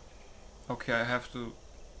 Okay, I have to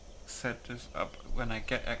set this up when I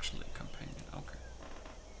get actually a companion. Okay.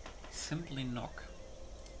 Simply knock.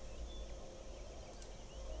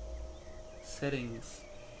 Settings.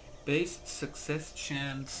 Base success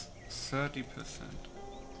chance 30%.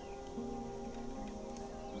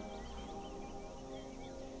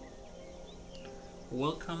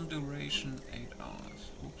 Welcome duration 8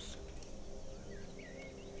 hours. Oops.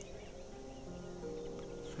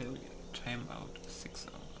 Failure. Timeout 6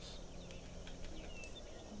 hours.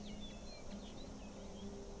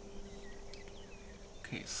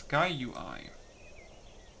 Okay, Sky UI.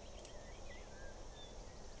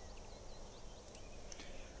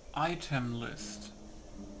 Item list.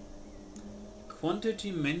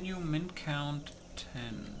 Quantity menu min count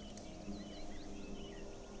 10.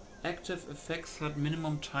 Active effects had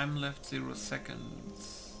minimum time left 0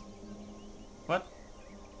 seconds. What?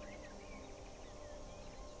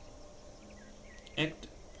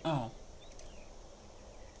 Oh.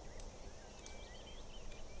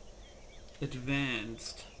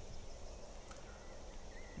 Advanced.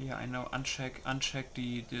 Yeah, I know. Uncheck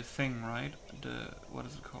the thing, right? What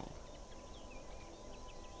is it called?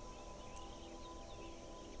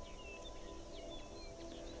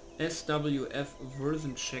 SWF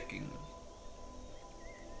version checking.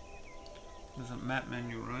 There's a map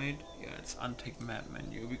menu, right? Yeah, it's untick map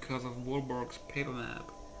menu because of Warburg's paper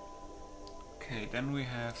map. Okay, then we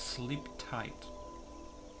have sleep tight.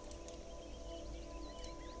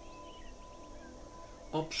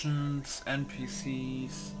 Options,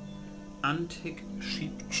 NPCs, untick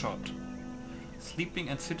sheep shot. Sleeping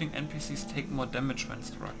and sitting NPCs take more damage when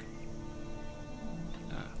struck.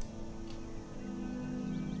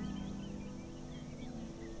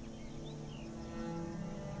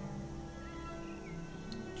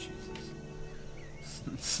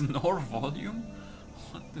 Snore volume?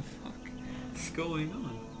 What the fuck is going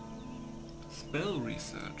on? Spell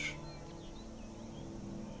research.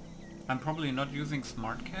 I'm probably not using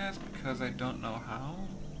Smartcast because I don't know how.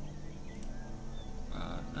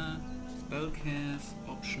 Spellcast,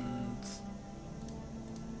 options.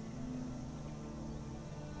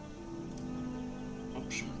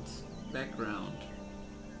 Options. Background.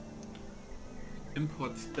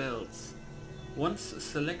 Import spells. Once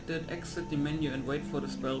selected, exit the menu and wait for the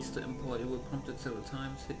spells to import. It will prompt it several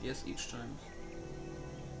times. Hit yes each time.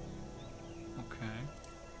 Okay.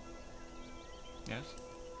 Yes.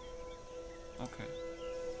 Okay.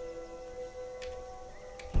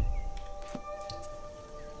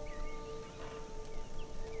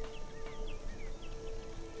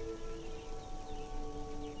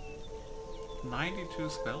 "92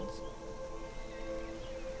 spells?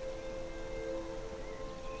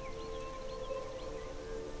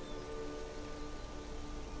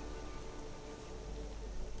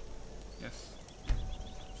 Yes.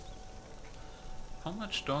 How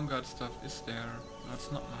much Dawnguard stuff is there? No,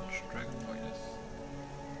 it's not much. Dragon Boy is.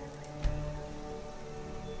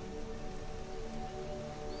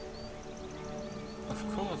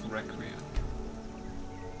 Of course, Requiem.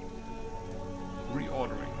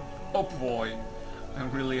 Reordering. Oh boy,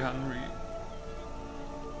 I'm really hungry.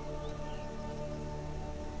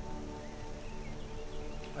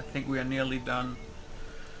 I think we are nearly done.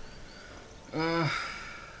 I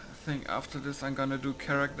think after this I'm gonna do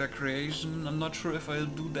character creation. I'm not sure if I'll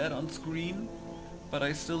do that on screen, but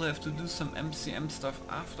I still have to do some MCM stuff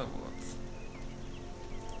afterwards.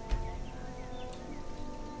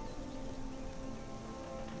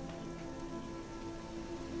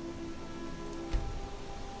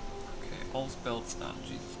 Okay, all spells done,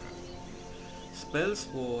 Jesus Christ. Spells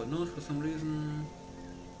for no, for some reason.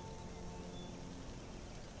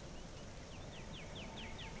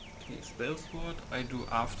 Spell sword I do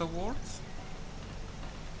afterwards.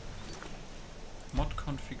 Mod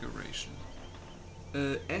configuration.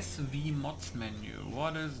 SV mods menu.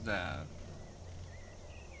 What is that?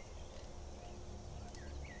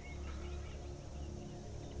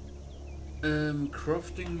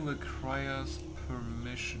 Crafting requires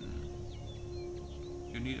permission.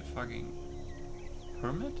 You need a fucking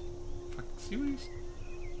permit? Fucking serious?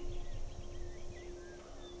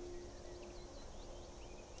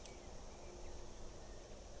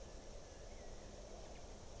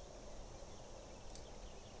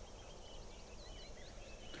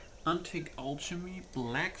 Antique alchemy,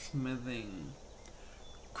 blacksmithing,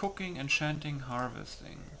 cooking, enchanting,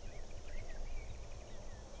 harvesting.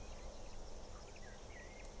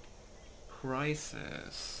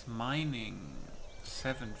 Prices, mining,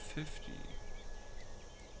 750.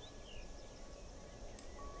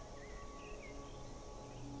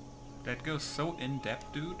 That goes so in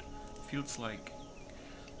depth, dude. Feels like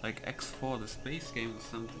X4, the space game or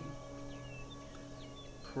something.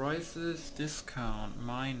 Prices, discount,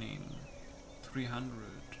 mining, 300.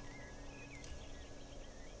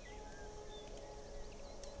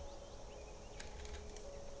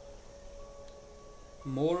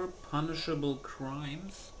 More punishable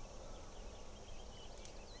crimes.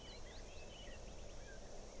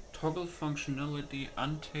 Toggle functionality,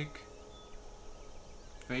 untick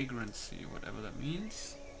vagrancy, whatever that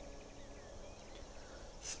means.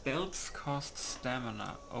 Spells cost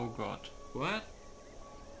stamina. Oh god. What?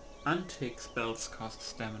 Untick spells cost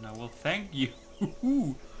stamina. Well, thank you.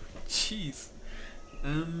 Jeez.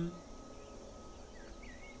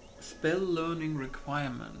 Spell learning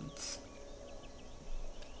requirements.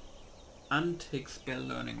 Untick spell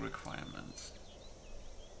learning requirements.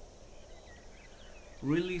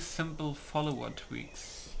 Really simple follower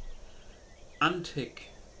tweaks. Untick.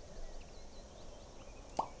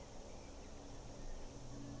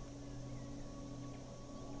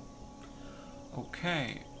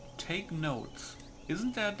 Okay, take notes.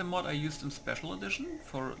 Isn't that the mod I used in Special Edition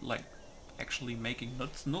for like actually making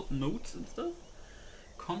notes, notes and stuff?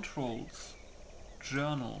 Controls,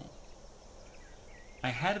 journal. I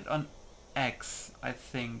had it on X, I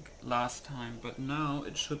think, last time, but now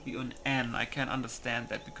it should be on N. I can't understand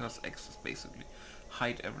that because X is basically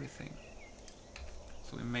hide everything.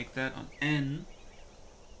 So we make that on N.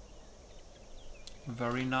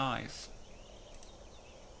 Very nice.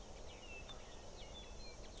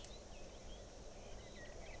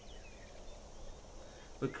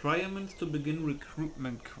 Requirements to begin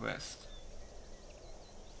recruitment quest.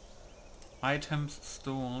 Items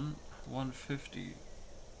stolen 150.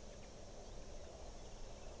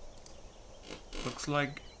 Looks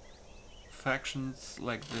like factions,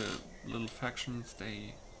 like the little factions,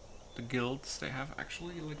 the guilds they have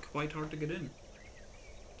actually like quite hard to get in.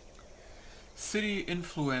 City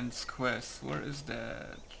influence quest, where is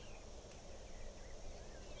that?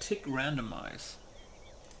 Tick randomize.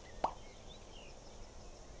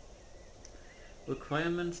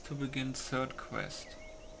 Requirements to begin third quest.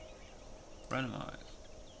 Randomize.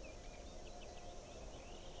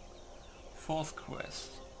 Fourth quest.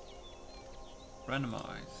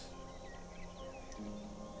 Randomize.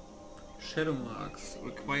 Shadow marks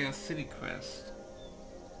require city quest.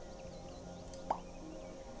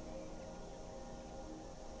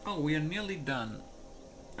 Oh, we are nearly done.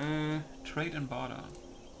 Trade and barter.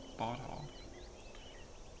 Barter.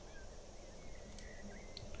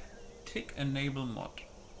 Tick enable mod.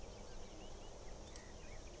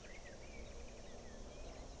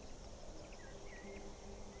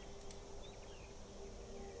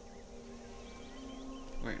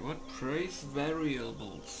 Wait, what? Trace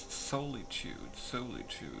variables. Solitude,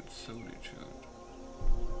 solitude, solitude.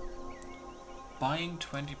 Buying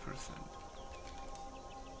 20%.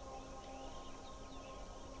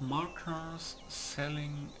 Markers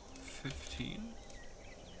selling 15.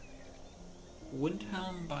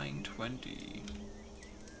 Windhelm buying 20.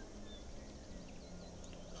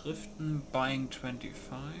 Riften buying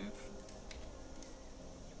 25.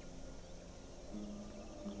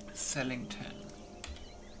 Selling 10.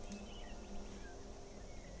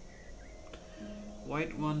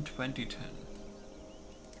 White one 2010.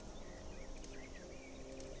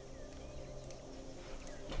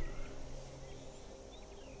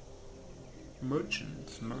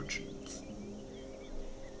 Merchants.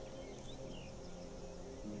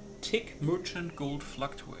 Tick merchant gold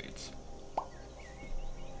fluctuates.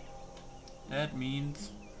 That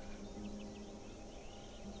means...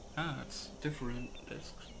 it's different,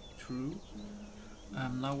 that's true.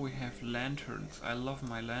 Now we have lanterns. I love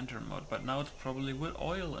my lantern mod, but now it's probably with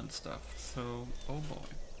oil and stuff, so... oh boy.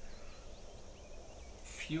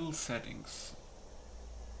 Fuel settings.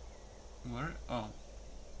 Where? Oh.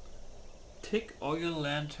 Tick oil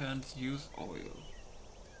lanterns use oil.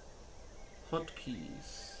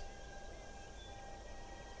 Hotkeys.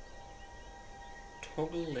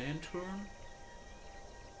 Toggle lantern.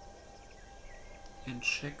 And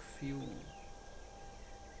check fuel.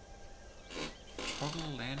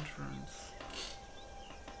 Toggle lanterns.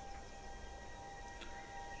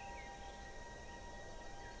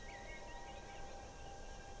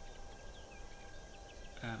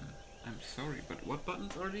 I'm sorry, but what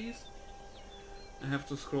buttons are these? I have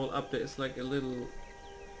to scroll up. There is like a little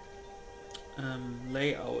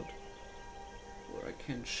layout where I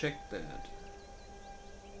can check that.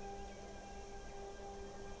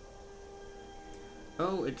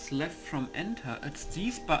 Oh, it's left from enter. It's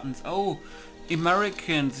these buttons. Oh,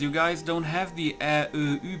 Americans, you guys don't have the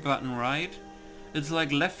U button, right? It's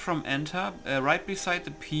like left from enter. Right beside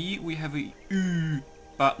the P we have a U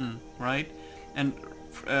button, right? And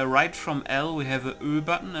right from L we have a U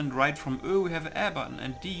button, and right from U we have an A button.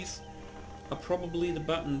 And these are probably the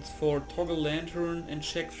buttons for toggle lantern and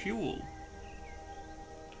check fuel.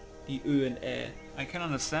 The U and A. I can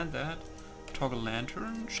understand that. Toggle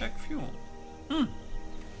lantern, check fuel.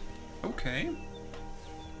 Okay.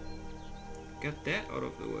 Get that out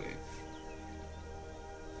of the way.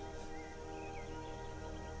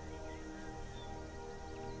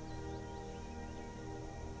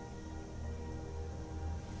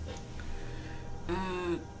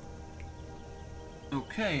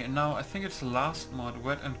 Okay, and now I think it's the last mod,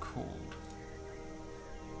 wet and cold.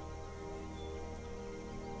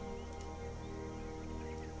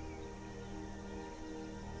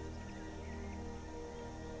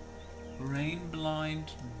 Rain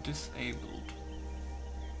blind disabled.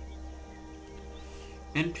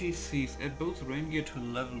 NPCs add both rain gear to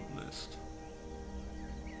leveled list.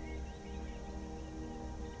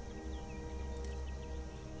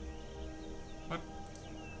 What?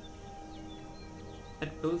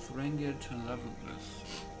 Add both rain gear to leveled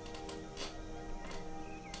list.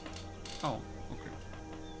 Oh, okay.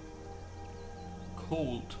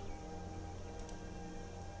 Cold.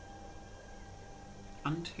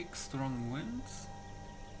 Untick strong winds.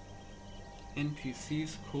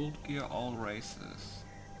 NPCs cold gear all races.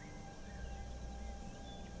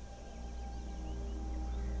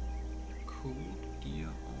 Cold gear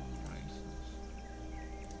all races.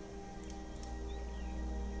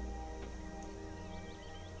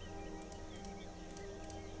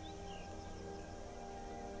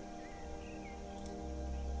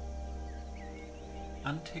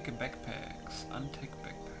 Untick backpacks. Untick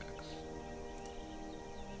backpacks.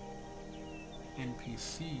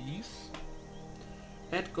 NPCs.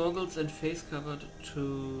 Add goggles and face cover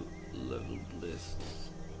to leveled lists.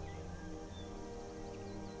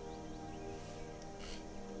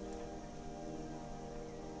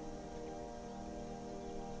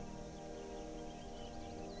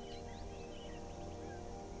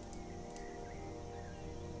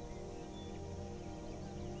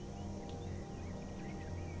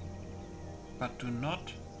 But do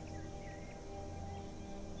not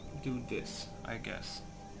do this, I guess.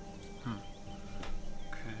 Okay.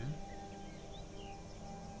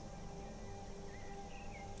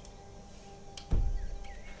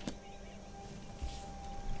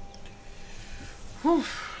 Whew.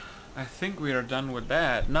 I think we are done with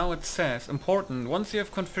that. Now it says, important, once you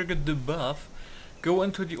have configured the buff, go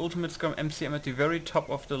into the Ultimate Skyrim MCM at the very top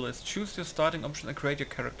of the list. Choose your starting option and create your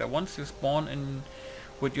character. Once you spawn in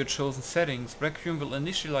with your chosen settings, Requiem will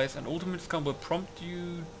initialize and Ultimate Skyrim will prompt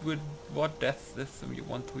you with what death system you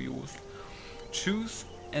want to use. Choose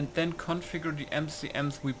and then configure the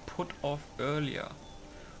MCMs we put off earlier.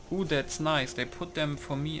 Ooh, that's nice. They put them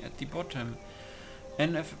for me at the bottom.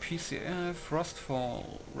 NFPCF,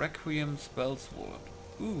 Frostfall, Requiem, Spellsword.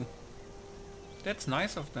 Ooh, that's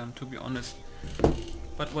nice of them, to be honest.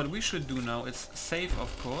 But what we should do now is save,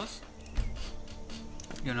 of course.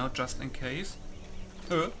 You know, just in case.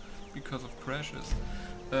 Because of crashes.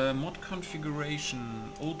 Mod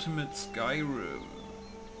configuration, Ultimate Skyrim.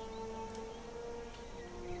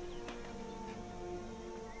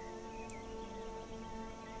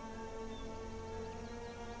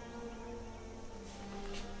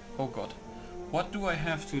 Oh god. What do I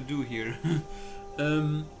have to do here?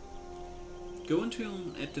 Go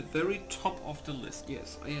into at the very top of the list.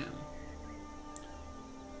 Yes, I am.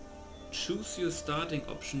 Choose your starting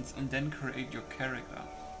options and then create your character.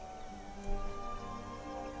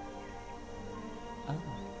 Oh.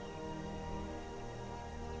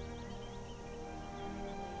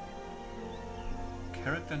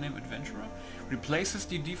 Character name adventurer replaces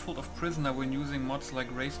the default of prisoner when using mods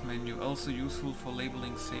like race menu, also useful for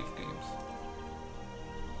labeling save games.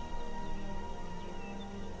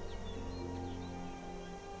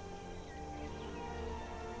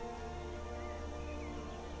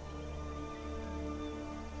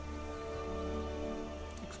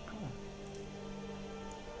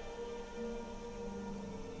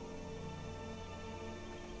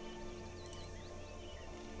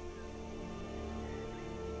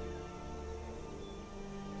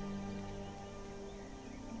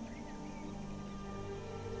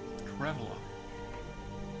 Traveler.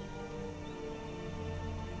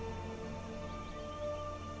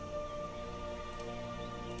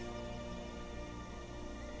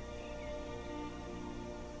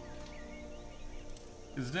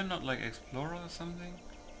 Is there not like Explorer or something?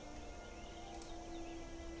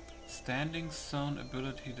 Standing Stone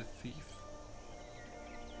ability the Thief.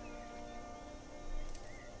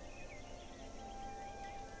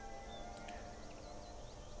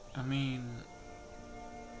 I mean,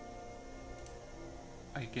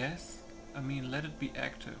 I guess? I mean, let it be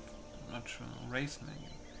active. I'm not sure. Race menu.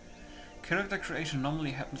 Character creation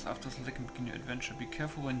normally happens after selecting begin your adventure. Be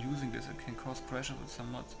careful when using this, it can cause crashes with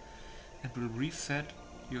some mods. It will reset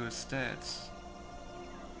your stats.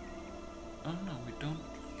 Oh no, we don't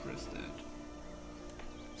is that?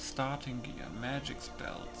 Starting gear, magic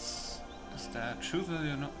spells. Is that truth or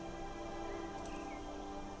you know?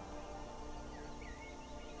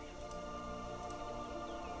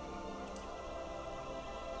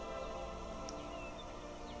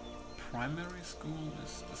 Primary school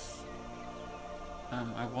is this.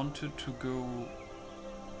 I wanted to go.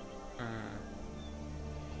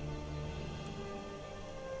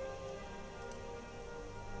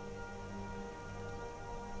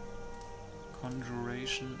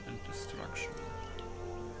 Conjuration and destruction.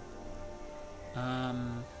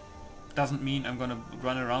 Doesn't mean I'm gonna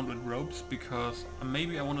run around with ropes, because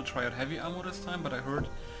maybe I want to try out heavy armor this time, but I heard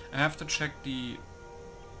I have to check the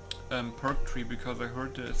perk tree, because I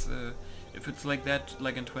heard there's if it's like that,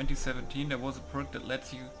 like in 2017 there was a perk that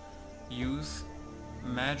lets you use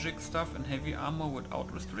magic stuff and heavy armor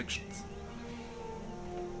without restrictions.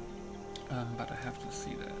 But I have to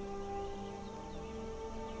see that.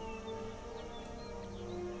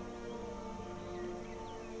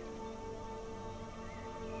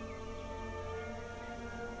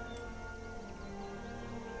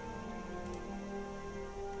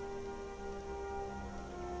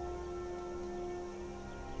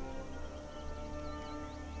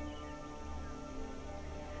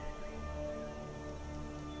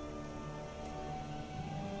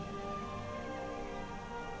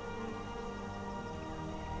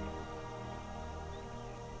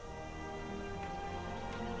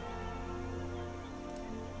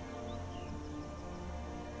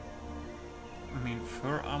 I mean,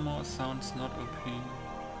 fur armor sounds not OP.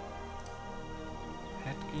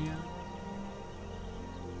 Headgear.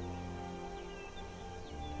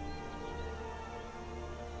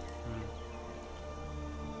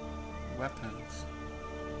 Weapons.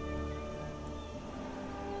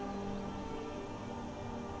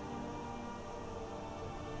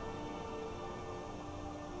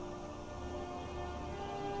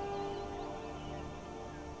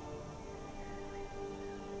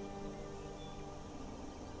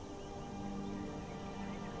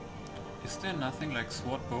 Is there nothing like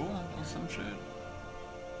sword bow or some shit?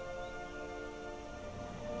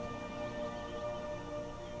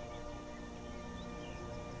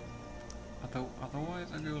 Otherwise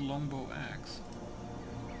I go longbow axe.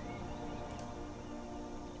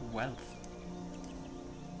 Wealth.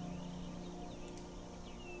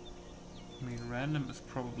 I mean, random is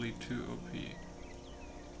probably too OP.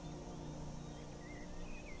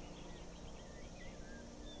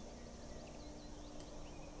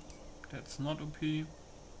 That's not OP.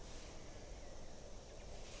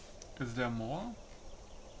 Is there more?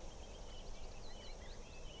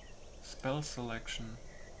 Spell selection.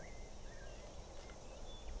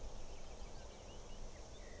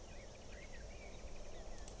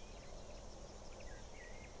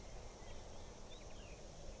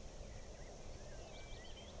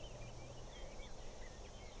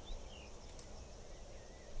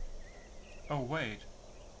 Oh wait.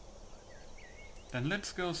 Then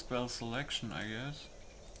let's go spell selection, I guess.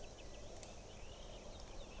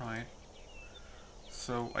 Right.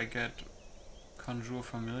 So I get Conjure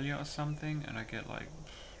Familiar or something, and I get like,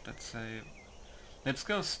 let's say, let's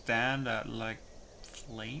go standard like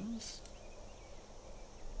Flames?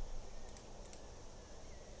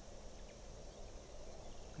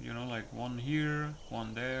 You know, like one here,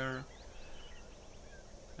 one there,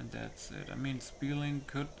 and that's it. I mean,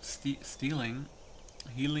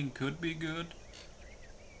 healing could be good.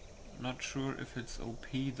 Not sure if it's OP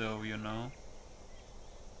though, you know.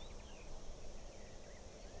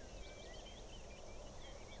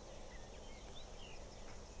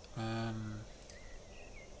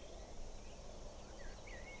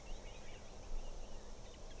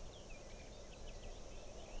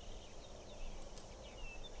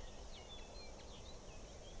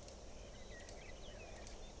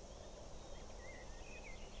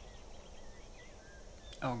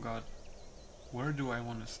 Oh god. Where do I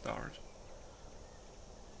want to start?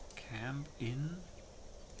 Camp in?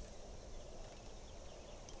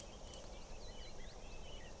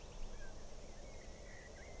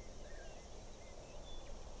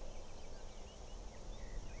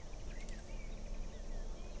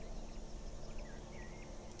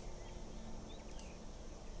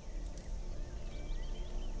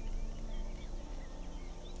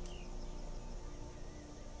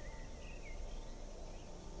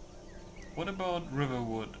 What about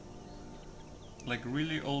Riverwood? Like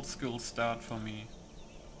really old school start for me.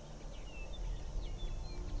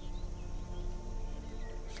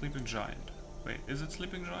 Sleeping Giant. Wait, is it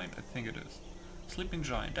Sleeping Giant? I think it is. Sleeping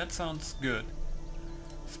Giant, that sounds good.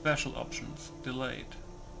 Special options, delayed.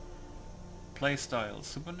 Playstyle,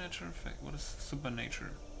 Supernature effect. What is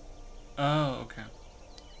Supernature? Oh, okay.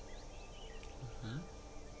 Mhm.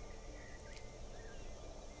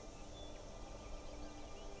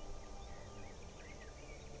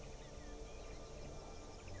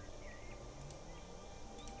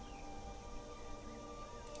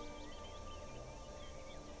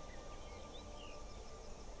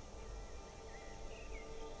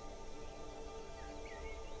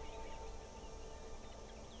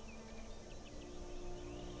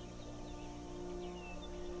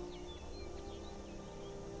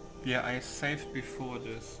 Yeah, I saved before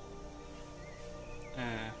this.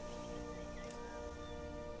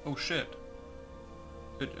 Oh shit.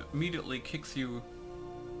 It immediately kicks you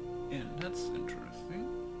in. That's interesting.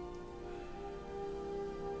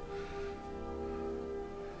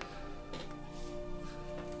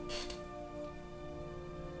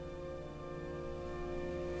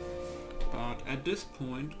 But at this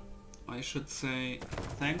point, I should say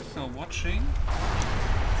thanks for watching.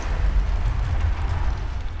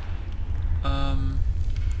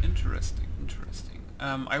 Interesting, interesting.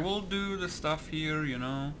 I will do the stuff here, you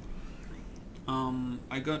know.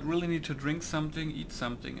 I really need to drink something, eat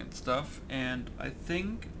something and stuff, and I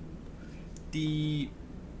think the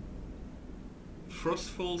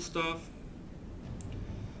Frostfall stuff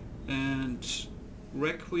and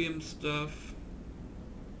Requiem stuff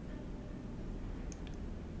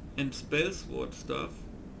and Spellsword stuff.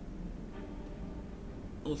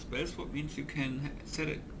 Oh, Spellsword means you can set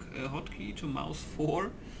a hotkey to mouse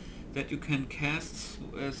 4 that you can cast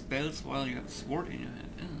spells while you have a sword in your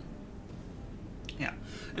hand. Yeah,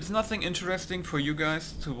 it's nothing interesting for you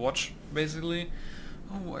guys to watch, basically.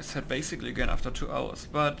 Oh, I said basically again after 2 hours.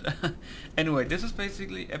 But anyway, this is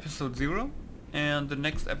basically episode 0, and the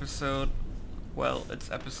next episode, well,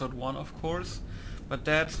 it's episode 1 of course, but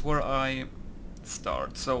that's where I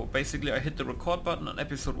start. So basically I hit the record button on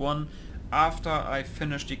episode 1 after I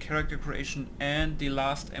finish the character creation and the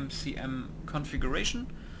last MCM configuration.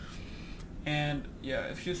 And yeah,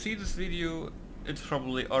 if you see this video, it's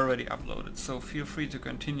probably already uploaded, so feel free to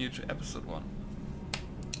continue to episode 1.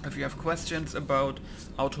 If you have questions about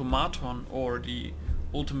Automaton or the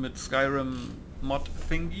Ultimate Skyrim mod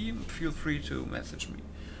thingy, feel free to message me.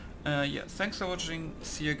 Yeah, thanks for watching,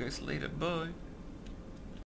 see you guys later, bye!